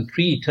ta'ala, the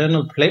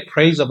pre-eternal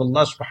praise of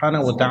Allah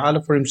subhanahu wa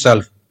ta'ala for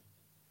himself.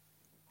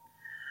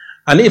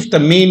 And if the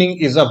meaning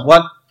is of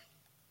what?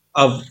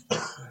 Of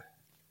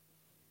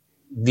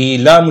the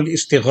Lamul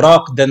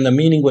Istighraq, then the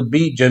meaning would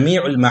be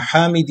Jami'ul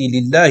Mahamidi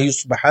Lillahi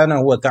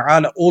subhanahu wa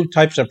ta'ala. All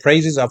types of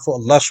praises are for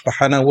Allah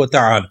subhanahu wa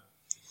ta'ala.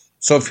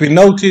 So if we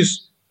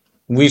notice,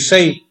 we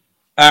say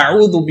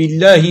A'udhu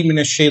billahi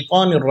minash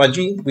shaitanir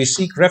rajim. We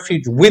seek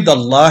refuge with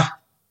Allah.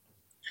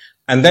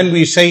 And then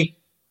we say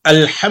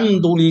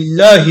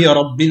Alhamdulillahi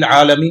Rabbil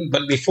Alameen.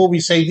 But before we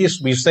say this,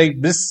 we say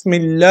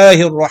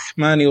Bismillahir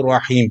Rahmanir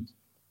Rahim.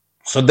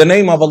 So the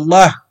name of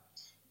Allah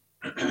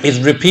is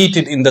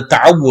repeated in the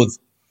ta'awudh,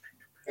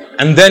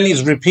 and then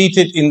is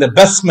repeated in the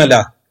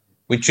basmala,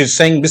 which is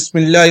saying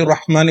Bismillahir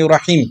Rahmanir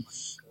Rahim.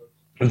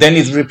 Then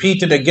is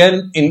repeated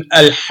again in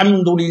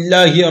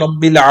Alhamdulillahi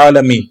Rabbil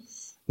Alameen.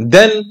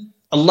 Then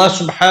Allah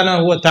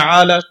subhanahu wa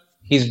ta'ala,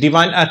 his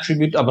divine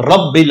attribute of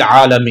Rabbil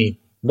Alameen.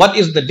 What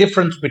is the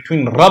difference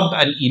between Rabb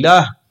and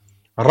Ilah?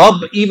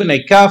 Rabb, even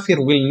a kafir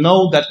will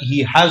know that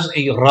he has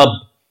a Rabb.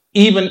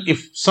 Even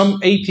if some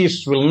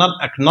atheists will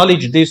not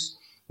acknowledge this,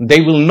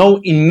 they will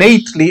know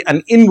innately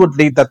and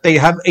inwardly that they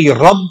have a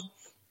Rabb,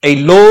 a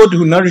Lord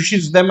who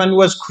nourishes them and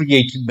who has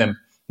created them.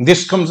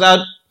 This comes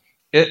out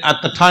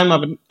at the time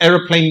of an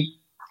airplane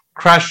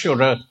crash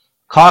or a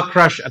car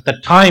crash. At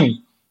the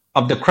time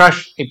of the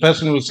crash, a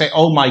person will say,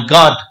 oh my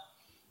God.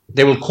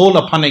 They will call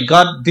upon a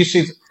God. This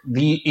is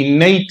the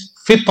innate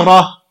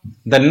fitrah,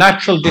 the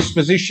natural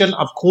disposition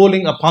of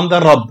calling upon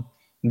the Rabb.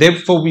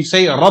 Therefore we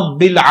say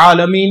Rabbil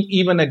Alameen.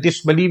 Even a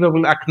disbeliever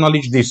will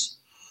acknowledge this.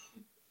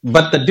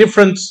 But the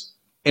difference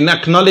in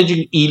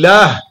acknowledging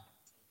Ilah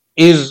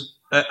is,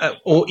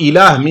 or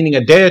Ilah meaning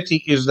a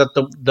deity, is that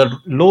the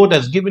Lord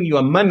has given you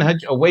a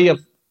manhaj, a way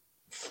of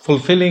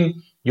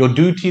fulfilling your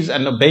duties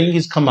and obeying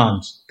his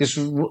commands. This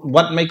is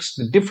what makes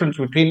the difference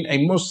between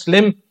a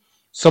Muslim,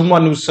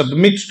 someone who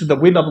submits to the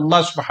will of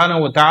Allah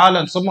subhanahu wa ta'ala,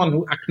 and someone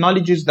who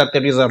acknowledges that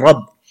there is a Rabb.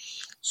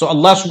 So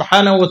Allah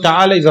subhanahu wa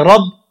ta'ala is a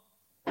Rabb,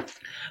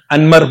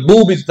 and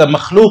Marboob is the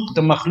makhluk.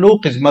 The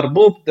makhluk is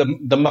Marboob,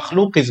 the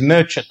makhluk is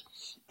nurtured.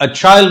 A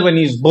child, when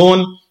he is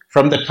born,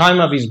 from the time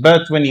of his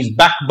birth, when his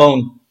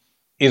backbone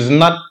is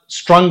not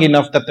strong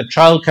enough that the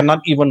child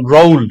cannot even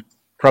roll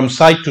from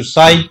side to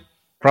side,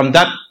 from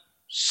that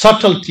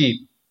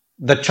subtlety,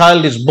 the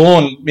child is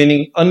born,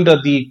 meaning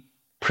under the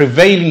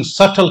prevailing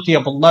subtlety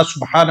of Allah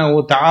subhanahu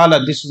wa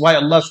ta'ala. This is why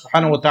Allah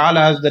subhanahu wa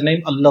ta'ala has the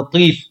name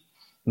Al-Latif,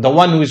 the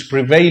one who is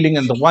prevailing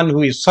and the one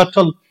who is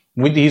subtle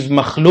with his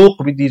makhluk,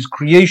 with his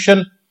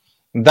creation.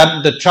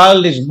 That the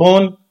child is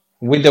born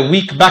with a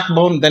weak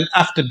backbone, then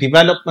after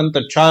development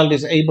the child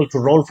is able to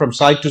roll from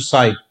side to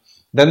side.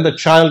 Then the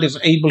child is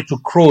able to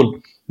crawl.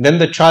 Then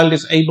the child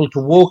is able to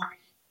walk.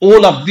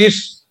 All of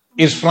this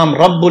is from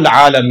Rabbul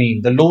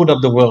Alameen, the Lord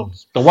of the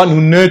worlds, the one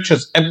who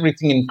nurtures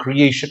everything in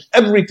creation.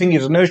 Everything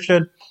is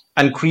nurtured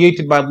and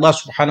created by Allah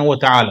subhanahu wa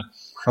ta'ala.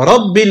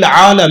 Rabbil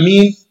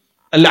Alameen.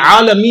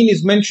 Al-Alameen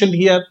is mentioned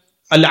here.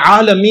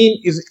 Al-Alameen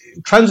is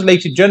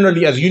translated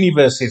generally as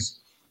universes,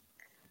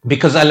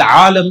 because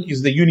Al-Alam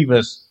is the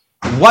universe.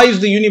 Why is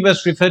the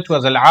universe referred to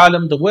as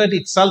Al-Alam? The word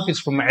itself is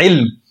from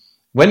ilm.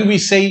 When we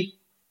say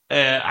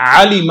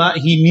Alima,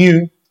 he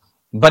knew.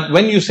 But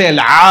when you say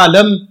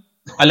Al-Alam,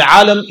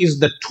 Al-Alam is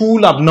the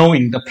tool of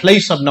knowing, the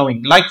place of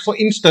knowing. Like for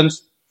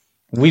instance,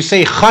 we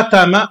say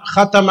Khatama.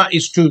 Khatama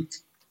is to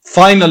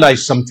finalize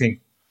something.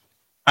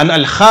 And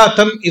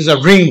Al-Khatam is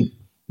a ring.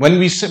 When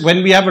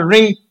we have a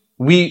ring,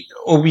 we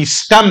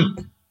stamp.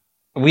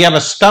 We have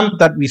a stamp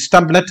that we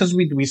stamp letters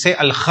with. We say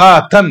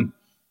Al-Khatam,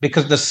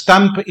 because the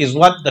stamp is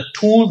what? The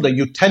tool, the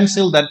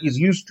utensil that is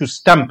used to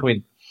stamp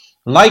with.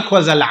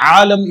 Likewise,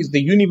 Al-Alam is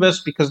the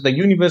universe, because the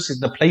universe is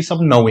the place of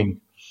knowing.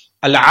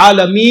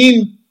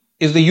 Al-Alameen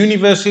is the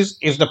universe,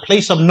 is the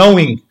place of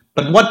knowing.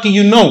 But what do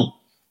you know?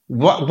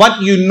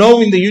 What you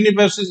know in the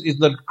universes is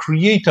the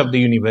creator of the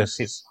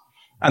universes.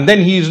 And then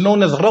he is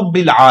known as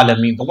Rabbil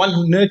Alameen, the one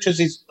who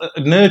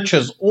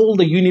nurtures all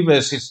the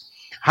universes.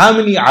 How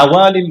many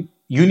awalim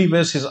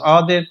universes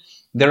are there?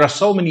 There are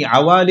so many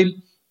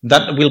awalim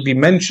that will be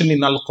mentioned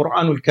in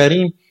Al-Quran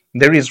Al-Kareem.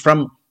 There is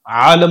from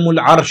Alamul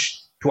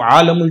Arsh to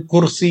Alamul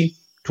Kursi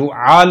to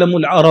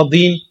Alamul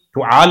Aradeen to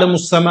Alamul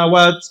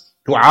Samawat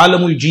to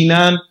Alamul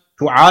Jinan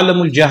to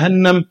Alamul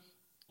Jahannam.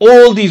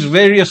 All these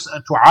various,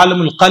 to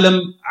Alamul Qalam,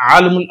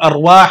 Alamul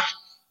Arwah,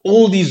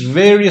 all these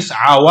various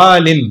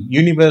awalim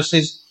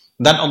universes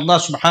that Allah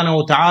subhanahu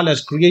wa ta'ala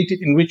has created,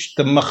 in which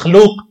the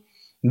makhluk,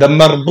 the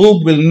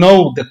marbub, will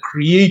know the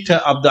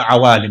creator of the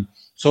awalim.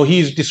 So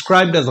he is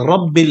described as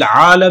Rabbil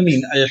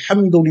Alameen,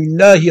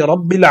 Alhamdulillahi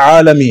Rabbil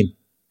Alameen,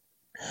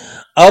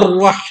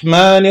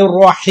 Ar-Rahman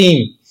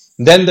Ar-Rahim.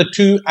 Then the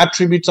two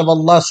attributes of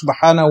Allah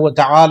subhanahu wa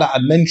ta'ala are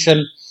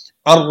mentioned,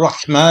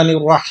 Ar-Rahman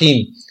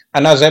Ar-Rahim.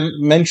 And as I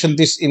mentioned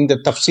this in the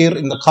Tafsir,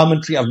 in the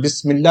commentary of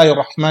Bismillah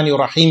Ar-Rahman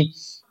Ar-Rahim,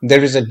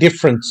 there is a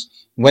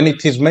difference. When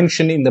it is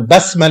mentioned in the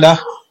Basmalah,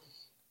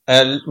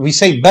 we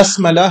say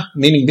Basmalah,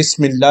 meaning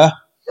Bismillah,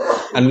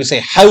 and we say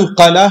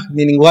Hawqala,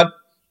 meaning what?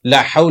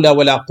 La hawla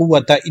wa la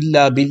quwwata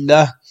illa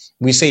billah.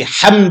 We say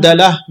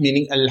Hamdalah,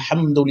 meaning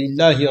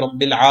Alhamdulillahi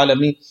Rabbil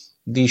Alameen.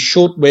 The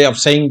short way of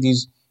saying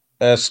these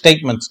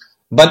statements.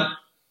 But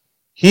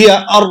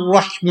here,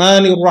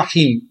 Ar-Rahman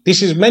Ar-Rahim,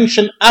 this is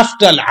mentioned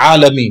after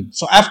Al-Alameen.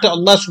 So after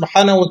Allah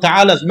subhanahu wa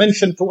ta'ala has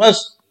mentioned to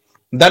us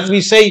that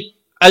we say,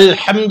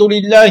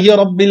 Alhamdulillahi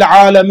Rabbil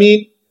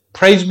Alameen,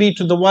 praise be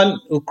to the one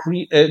who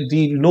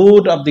the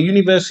Lord of the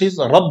universes,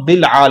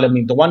 Rabbil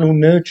Alameen, the one who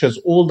nurtures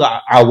all the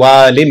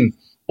awalim,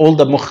 all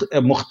the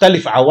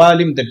mukhtalif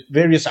awalim, the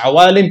various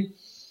awalim.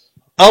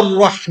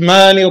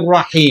 Ar-Rahman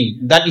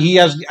Ar-Rahim, that he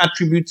has the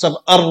attributes of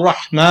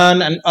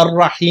Ar-Rahman and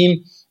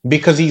Ar-Rahim,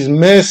 because his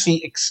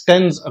mercy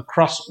extends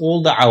across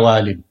all the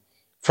awalim.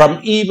 From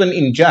even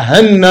in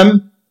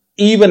Jahannam,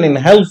 even in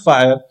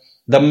hellfire,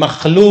 the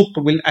makhluk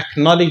will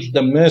acknowledge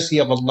the mercy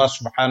of Allah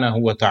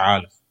subhanahu wa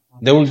ta'ala.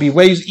 There will be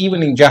ways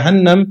even in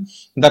Jahannam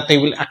that they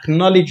will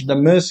acknowledge the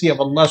mercy of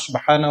Allah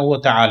subhanahu wa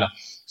ta'ala.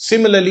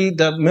 Similarly,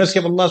 the mercy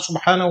of Allah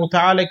subhanahu wa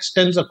ta'ala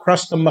extends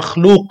across the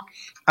makhluk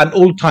at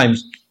all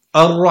times.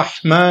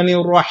 Ar-Rahman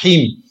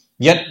Ar-Rahim,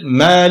 yet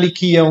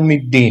Maliki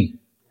Yawmiddin.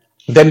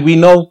 Then we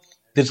know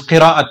there's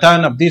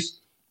qira'atan of this.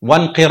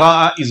 One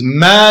qira'ah is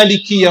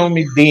Maliki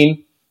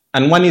Yawmiddin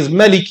and one is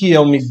Maliki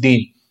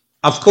Yawmiddin.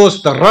 Of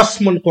course, the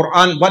Rasmul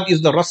Quran, what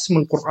is the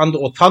Rasmul Quran? The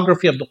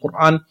orthography of the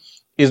Quran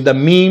is the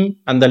Mim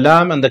and the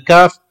Lam and the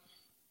Kaf.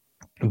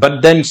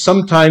 But then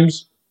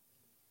sometimes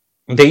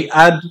they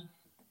add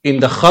in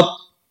the Khat,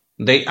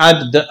 they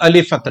add the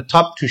Alif at the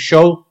top to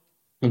show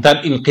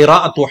that in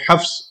Qira'atu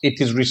Hafs it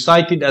is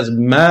recited as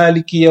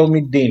Maliki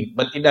Yawmiddin.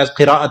 But it has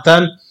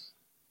Qira'atan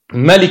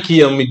Maliki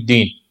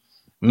Yawmiddin.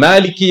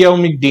 Maliki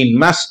Yawmiddin,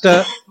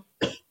 master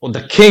or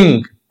the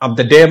king of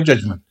the day of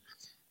judgment.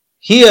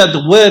 Here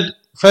the word,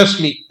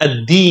 firstly,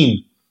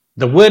 ad-deen.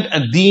 The word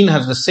ad-deen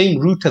has the same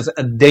root as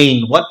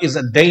ad-dain. What is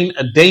ad-dain?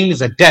 Ad-dain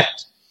is a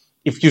debt.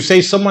 If you say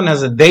someone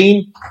has a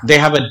dain, they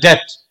have a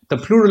debt. The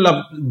plural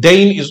of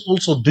dain is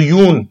also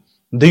duyun.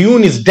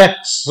 Duyun is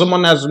debts.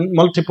 Someone has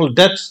multiple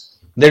debts,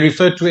 they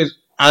refer to it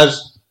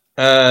as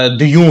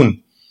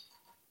duyun.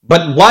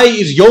 But why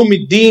is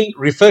Yawmiddin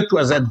referred to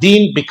as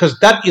ad-deen? Because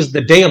that is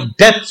the day of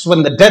debts,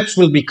 when the debts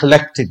will be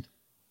collected.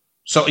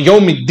 So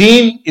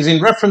Yawmiddin is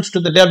in reference to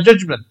the day of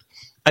judgment.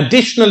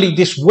 Additionally,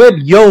 this word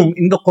Yawm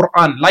in the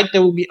Quran, like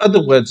there will be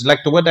other words, like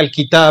the word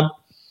Al-Kitab,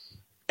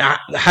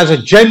 has a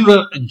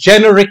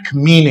generic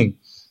meaning.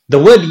 The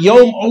word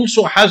Yawm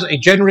also has a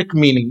generic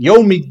meaning.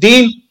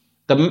 Yawmiddin,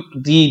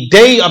 the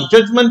day of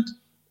judgment,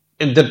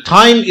 the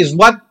time is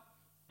what?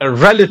 A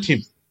relative.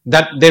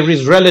 That there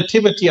is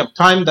relativity of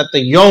time, that the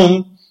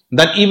Yawm,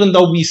 that even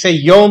though we say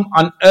Yawm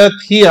on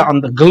earth here on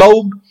the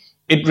globe,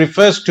 it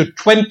refers to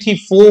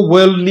 24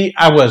 worldly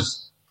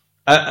hours.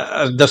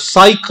 The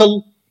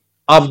cycle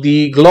of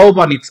the globe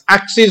on its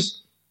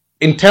axis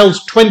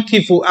entails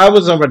 24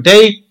 hours of a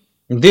day.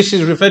 This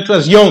is referred to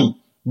as Yawm.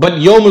 But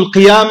Yawm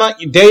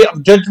al-Qiyamah, day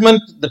of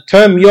judgment, the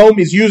term Yawm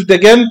is used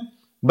again,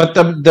 but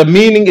the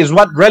meaning is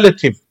what?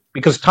 Relative,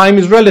 because time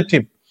is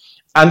relative.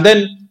 And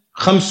then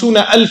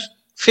Khamsuna Alf,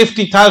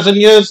 50,000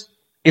 years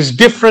is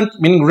different,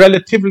 meaning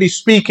relatively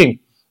speaking.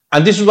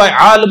 And this is why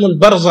Alam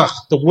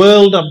al-Barzakh, the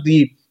world of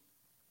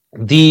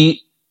the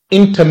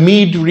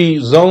intermediary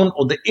zone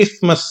or the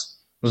isthmus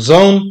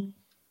zone,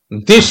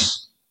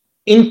 this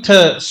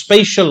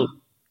interspatial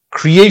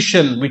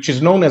creation which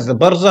is known as the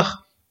Barzakh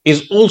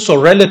is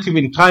also relative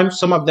in time.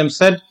 Some of them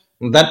said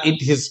that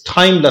it is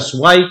timeless.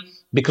 Why?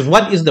 Because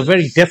what is the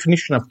very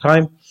definition of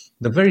time?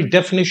 The very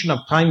definition of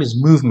time is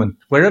movement.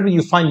 Wherever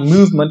you find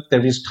movement,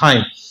 there is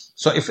time.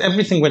 So if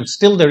everything went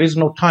still, there is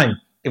no time.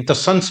 If the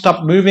sun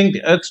stopped moving,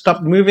 the earth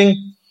stopped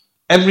moving,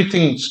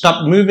 everything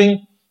stopped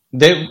moving,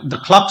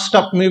 the clock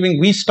stopped moving,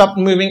 we stopped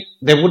moving,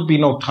 there would be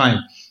no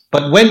time.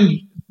 But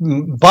when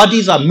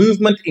bodies are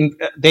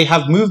they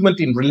have movement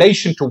in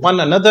relation to one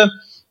another,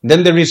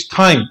 then there is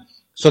time.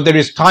 So there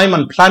is time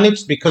on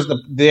planets because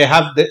they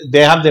have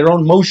their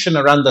own motion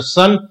around the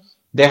sun.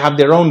 They have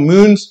their own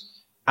moons.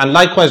 And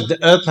likewise,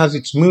 the earth has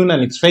its moon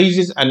and its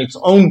phases and its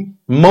own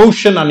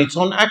motion on its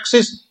own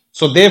axis.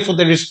 So therefore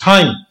there is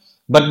time.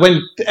 But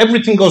when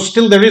everything goes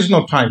still, there is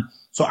no time.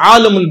 So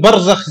Alam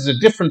al-Barzakh is a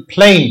different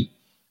plane.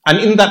 And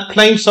in that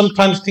plane,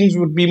 sometimes things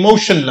would be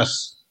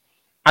motionless.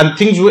 And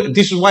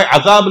this is why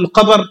Azab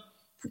al-Qabr,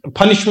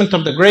 punishment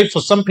of the grave,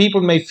 for some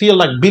people may feel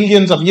like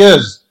billions of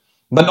years,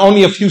 but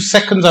only a few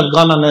seconds have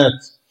gone on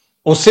earth.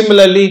 Or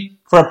similarly,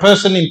 for a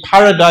person in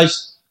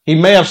paradise, he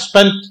may have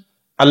spent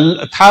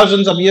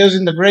thousands of years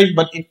in the grave,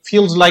 but it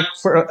feels like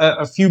for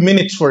a few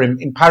minutes for him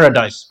in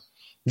paradise.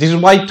 This is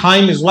why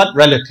time is what?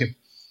 Relative.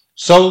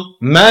 So,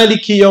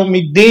 Maliki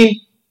Yawmiddin,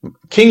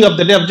 King of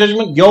the Day of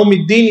Judgment.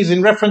 Yawmiddin is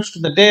in reference to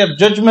the Day of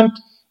Judgment.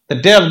 The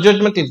Day of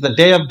Judgment is the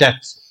Day of Death.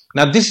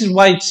 Now, this is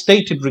why it's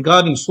stated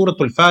regarding Surah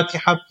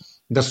Al-Fatiha,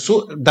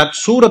 that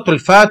Surah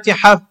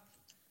Al-Fatiha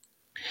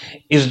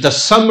is the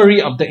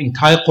summary of the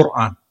entire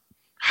Quran.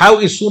 How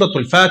is Surah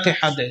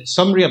Al-Fatiha the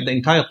summary of the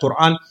entire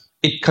Quran?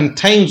 It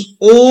contains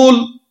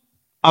all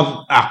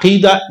of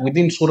Aqidah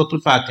within Surah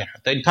Al-Fatiha.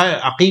 The entire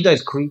Aqidah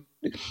is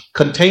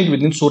contained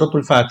within Surah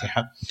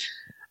Al-Fatiha.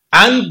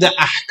 And the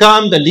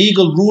ahkam, the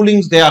legal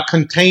rulings, they are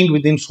contained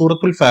within Surah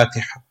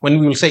Al-Fatiha. When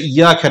we will say,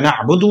 Iyaka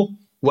na'budu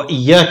wa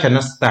Iyaka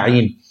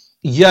nasta'een.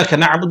 Iyaka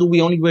na'budu,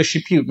 we only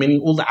worship you, meaning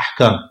all the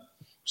ahkam.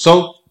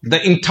 So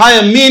the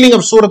entire meaning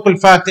of Surah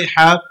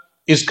Al-Fatiha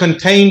is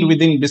contained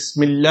within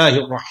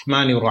Bismillahir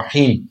Rahmanir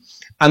Rahim.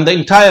 And the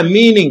entire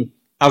meaning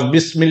of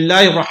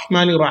Bismillahir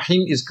Rahmanir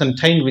Rahim is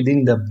contained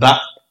within the ba.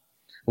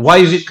 Why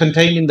is it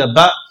contained in the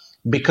ba?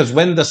 Because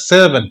when the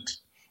servant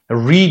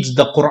reads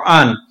the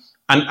Quran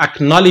and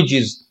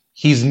acknowledges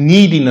his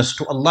neediness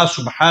to Allah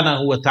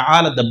subhanahu wa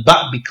ta'ala, the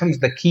ba becomes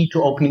the key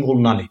to opening all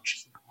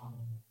knowledge.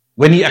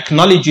 When he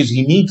acknowledges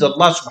he needs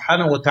Allah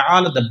subhanahu wa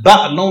ta'ala, the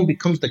ba alone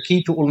becomes the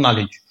key to all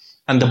knowledge.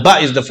 And the ba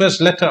is the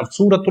first letter of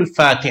Surah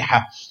Al-Fatiha.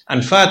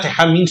 And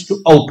Fatiha means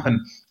to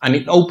open. And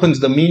it opens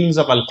the meanings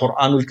of Al-Quran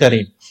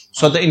Al-Kareem.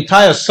 So the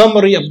entire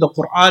summary of the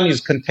Quran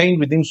is contained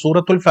within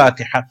Surah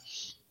Al-Fatiha.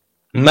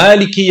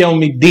 Maliki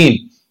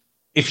Yawmiddin.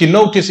 If you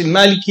notice in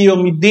Maliki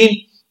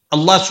Yawmiddin,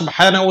 Allah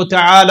subhanahu wa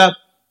ta'ala,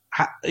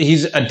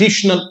 his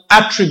additional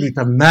attribute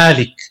of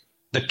Malik,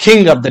 the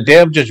king of the Day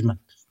of Judgment.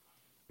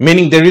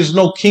 Meaning there is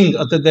no king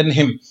other than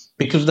him.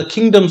 Because the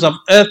kingdoms of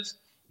earth,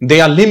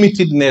 they are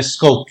limited in their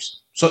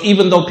scopes. So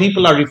even though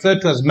people are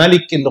referred to as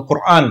Malik in the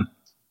Quran,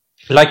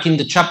 like in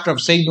the chapter of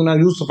Sayyidina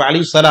Yusuf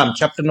alayhi salam,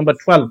 chapter number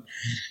 12,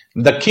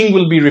 the king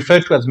will be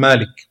referred to as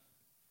Malik.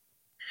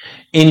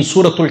 In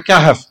Surah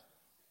Al-Kahf,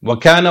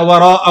 وَكَانَ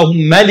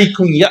وَرَاءَهُمْ مَلِكٌ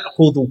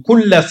يَأْخُذُ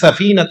كُلَّ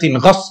سَفِينَةٍ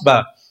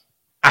غَصْبًا.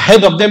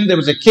 Ahead of them there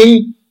was a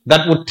king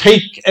that would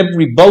take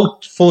every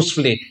boat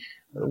forcefully.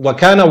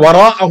 وَكَانَ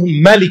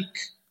وَرَاءَهُمْ مَلِكٌ.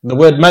 The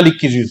word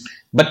Malik is used.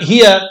 But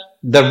here,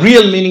 the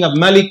real meaning of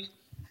Malik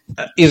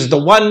is the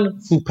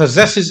one who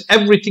possesses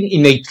everything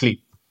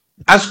innately.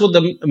 As for the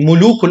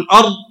Mulukul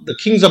Ard, the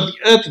kings of the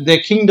earth, their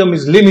kingdom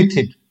is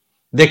limited.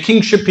 Their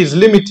kingship is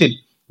limited.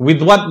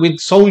 With what? With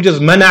soldiers,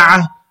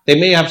 mana'ah. They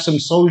may have some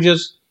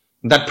soldiers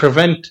that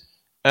prevent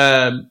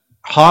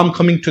harm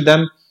coming to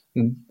them.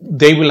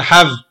 They will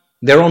have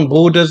their own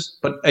borders,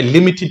 but a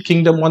limited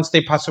kingdom. Once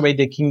they pass away,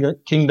 their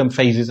kingdom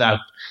phases out.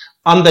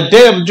 On the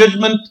Day of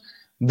Judgment,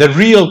 the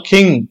real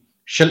king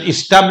shall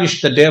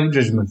establish the Day of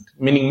Judgment,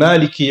 meaning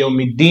Maliki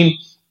Yawmiddin,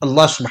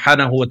 Allah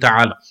subhanahu wa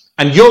ta'ala.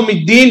 And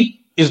Yawmiddin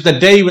is the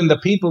day when the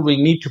people will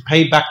need to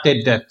pay back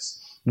their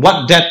debts.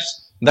 What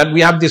debts? That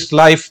we have this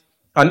life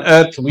on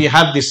earth, we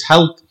have this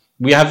health,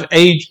 we have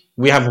age,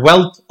 we have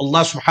wealth.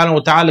 Allah subhanahu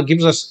wa ta'ala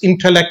gives us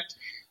intellect.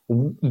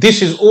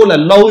 This is all a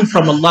loan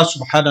from Allah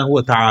subhanahu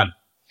wa ta'ala.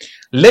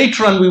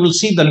 Later on we will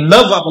see the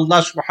love of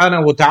Allah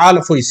subhanahu wa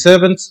ta'ala for his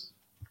servants.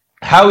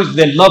 How is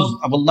the love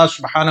of Allah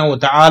subhanahu wa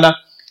ta'ala?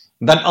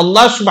 That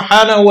Allah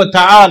subhanahu wa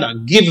ta'ala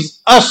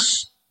gives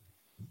us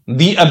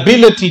the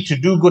ability to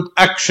do good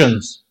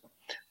actions.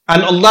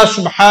 And Allah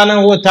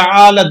subhanahu wa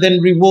ta'ala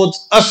then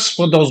rewards us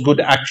for those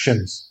good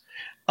actions.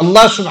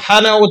 Allah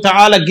subhanahu wa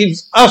ta'ala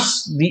gives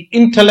us the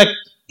intellect.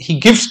 He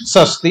gives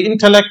us the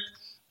intellect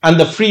and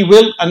the free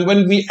will. And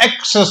when we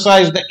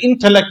exercise the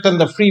intellect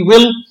and the free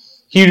will,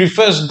 He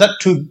refers that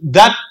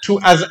to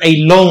as a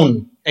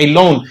loan. A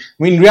loan.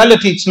 In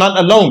reality, it's not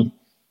a loan.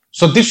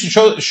 So this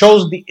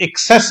shows the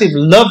excessive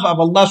love of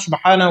Allah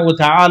subhanahu wa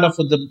ta'ala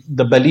for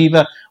the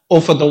believer,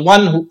 or for the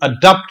one who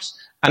adopts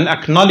and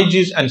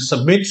acknowledges and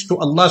submits to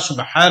Allah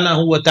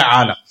subhanahu wa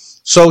ta'ala.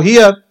 So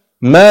here,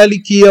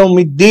 Maliki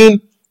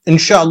Yawmiddin,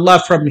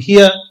 inshallah, from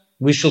here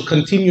we shall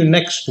continue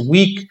next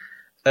week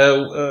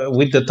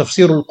with the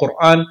Tafsir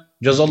al-Quran.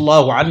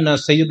 Jazallahu anna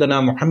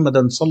Sayyidina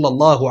Muhammadan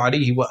sallallahu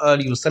alayhi wa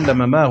alihi wa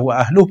sallam ma huwa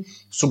ahluh.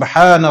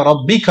 Subhana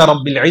rabbika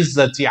rabbil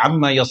izzati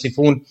amma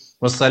yasifun.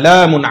 Wa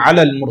salamun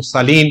ala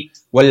al-mursaleen.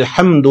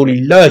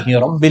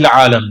 Walhamdulillahi rabbil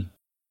alamin.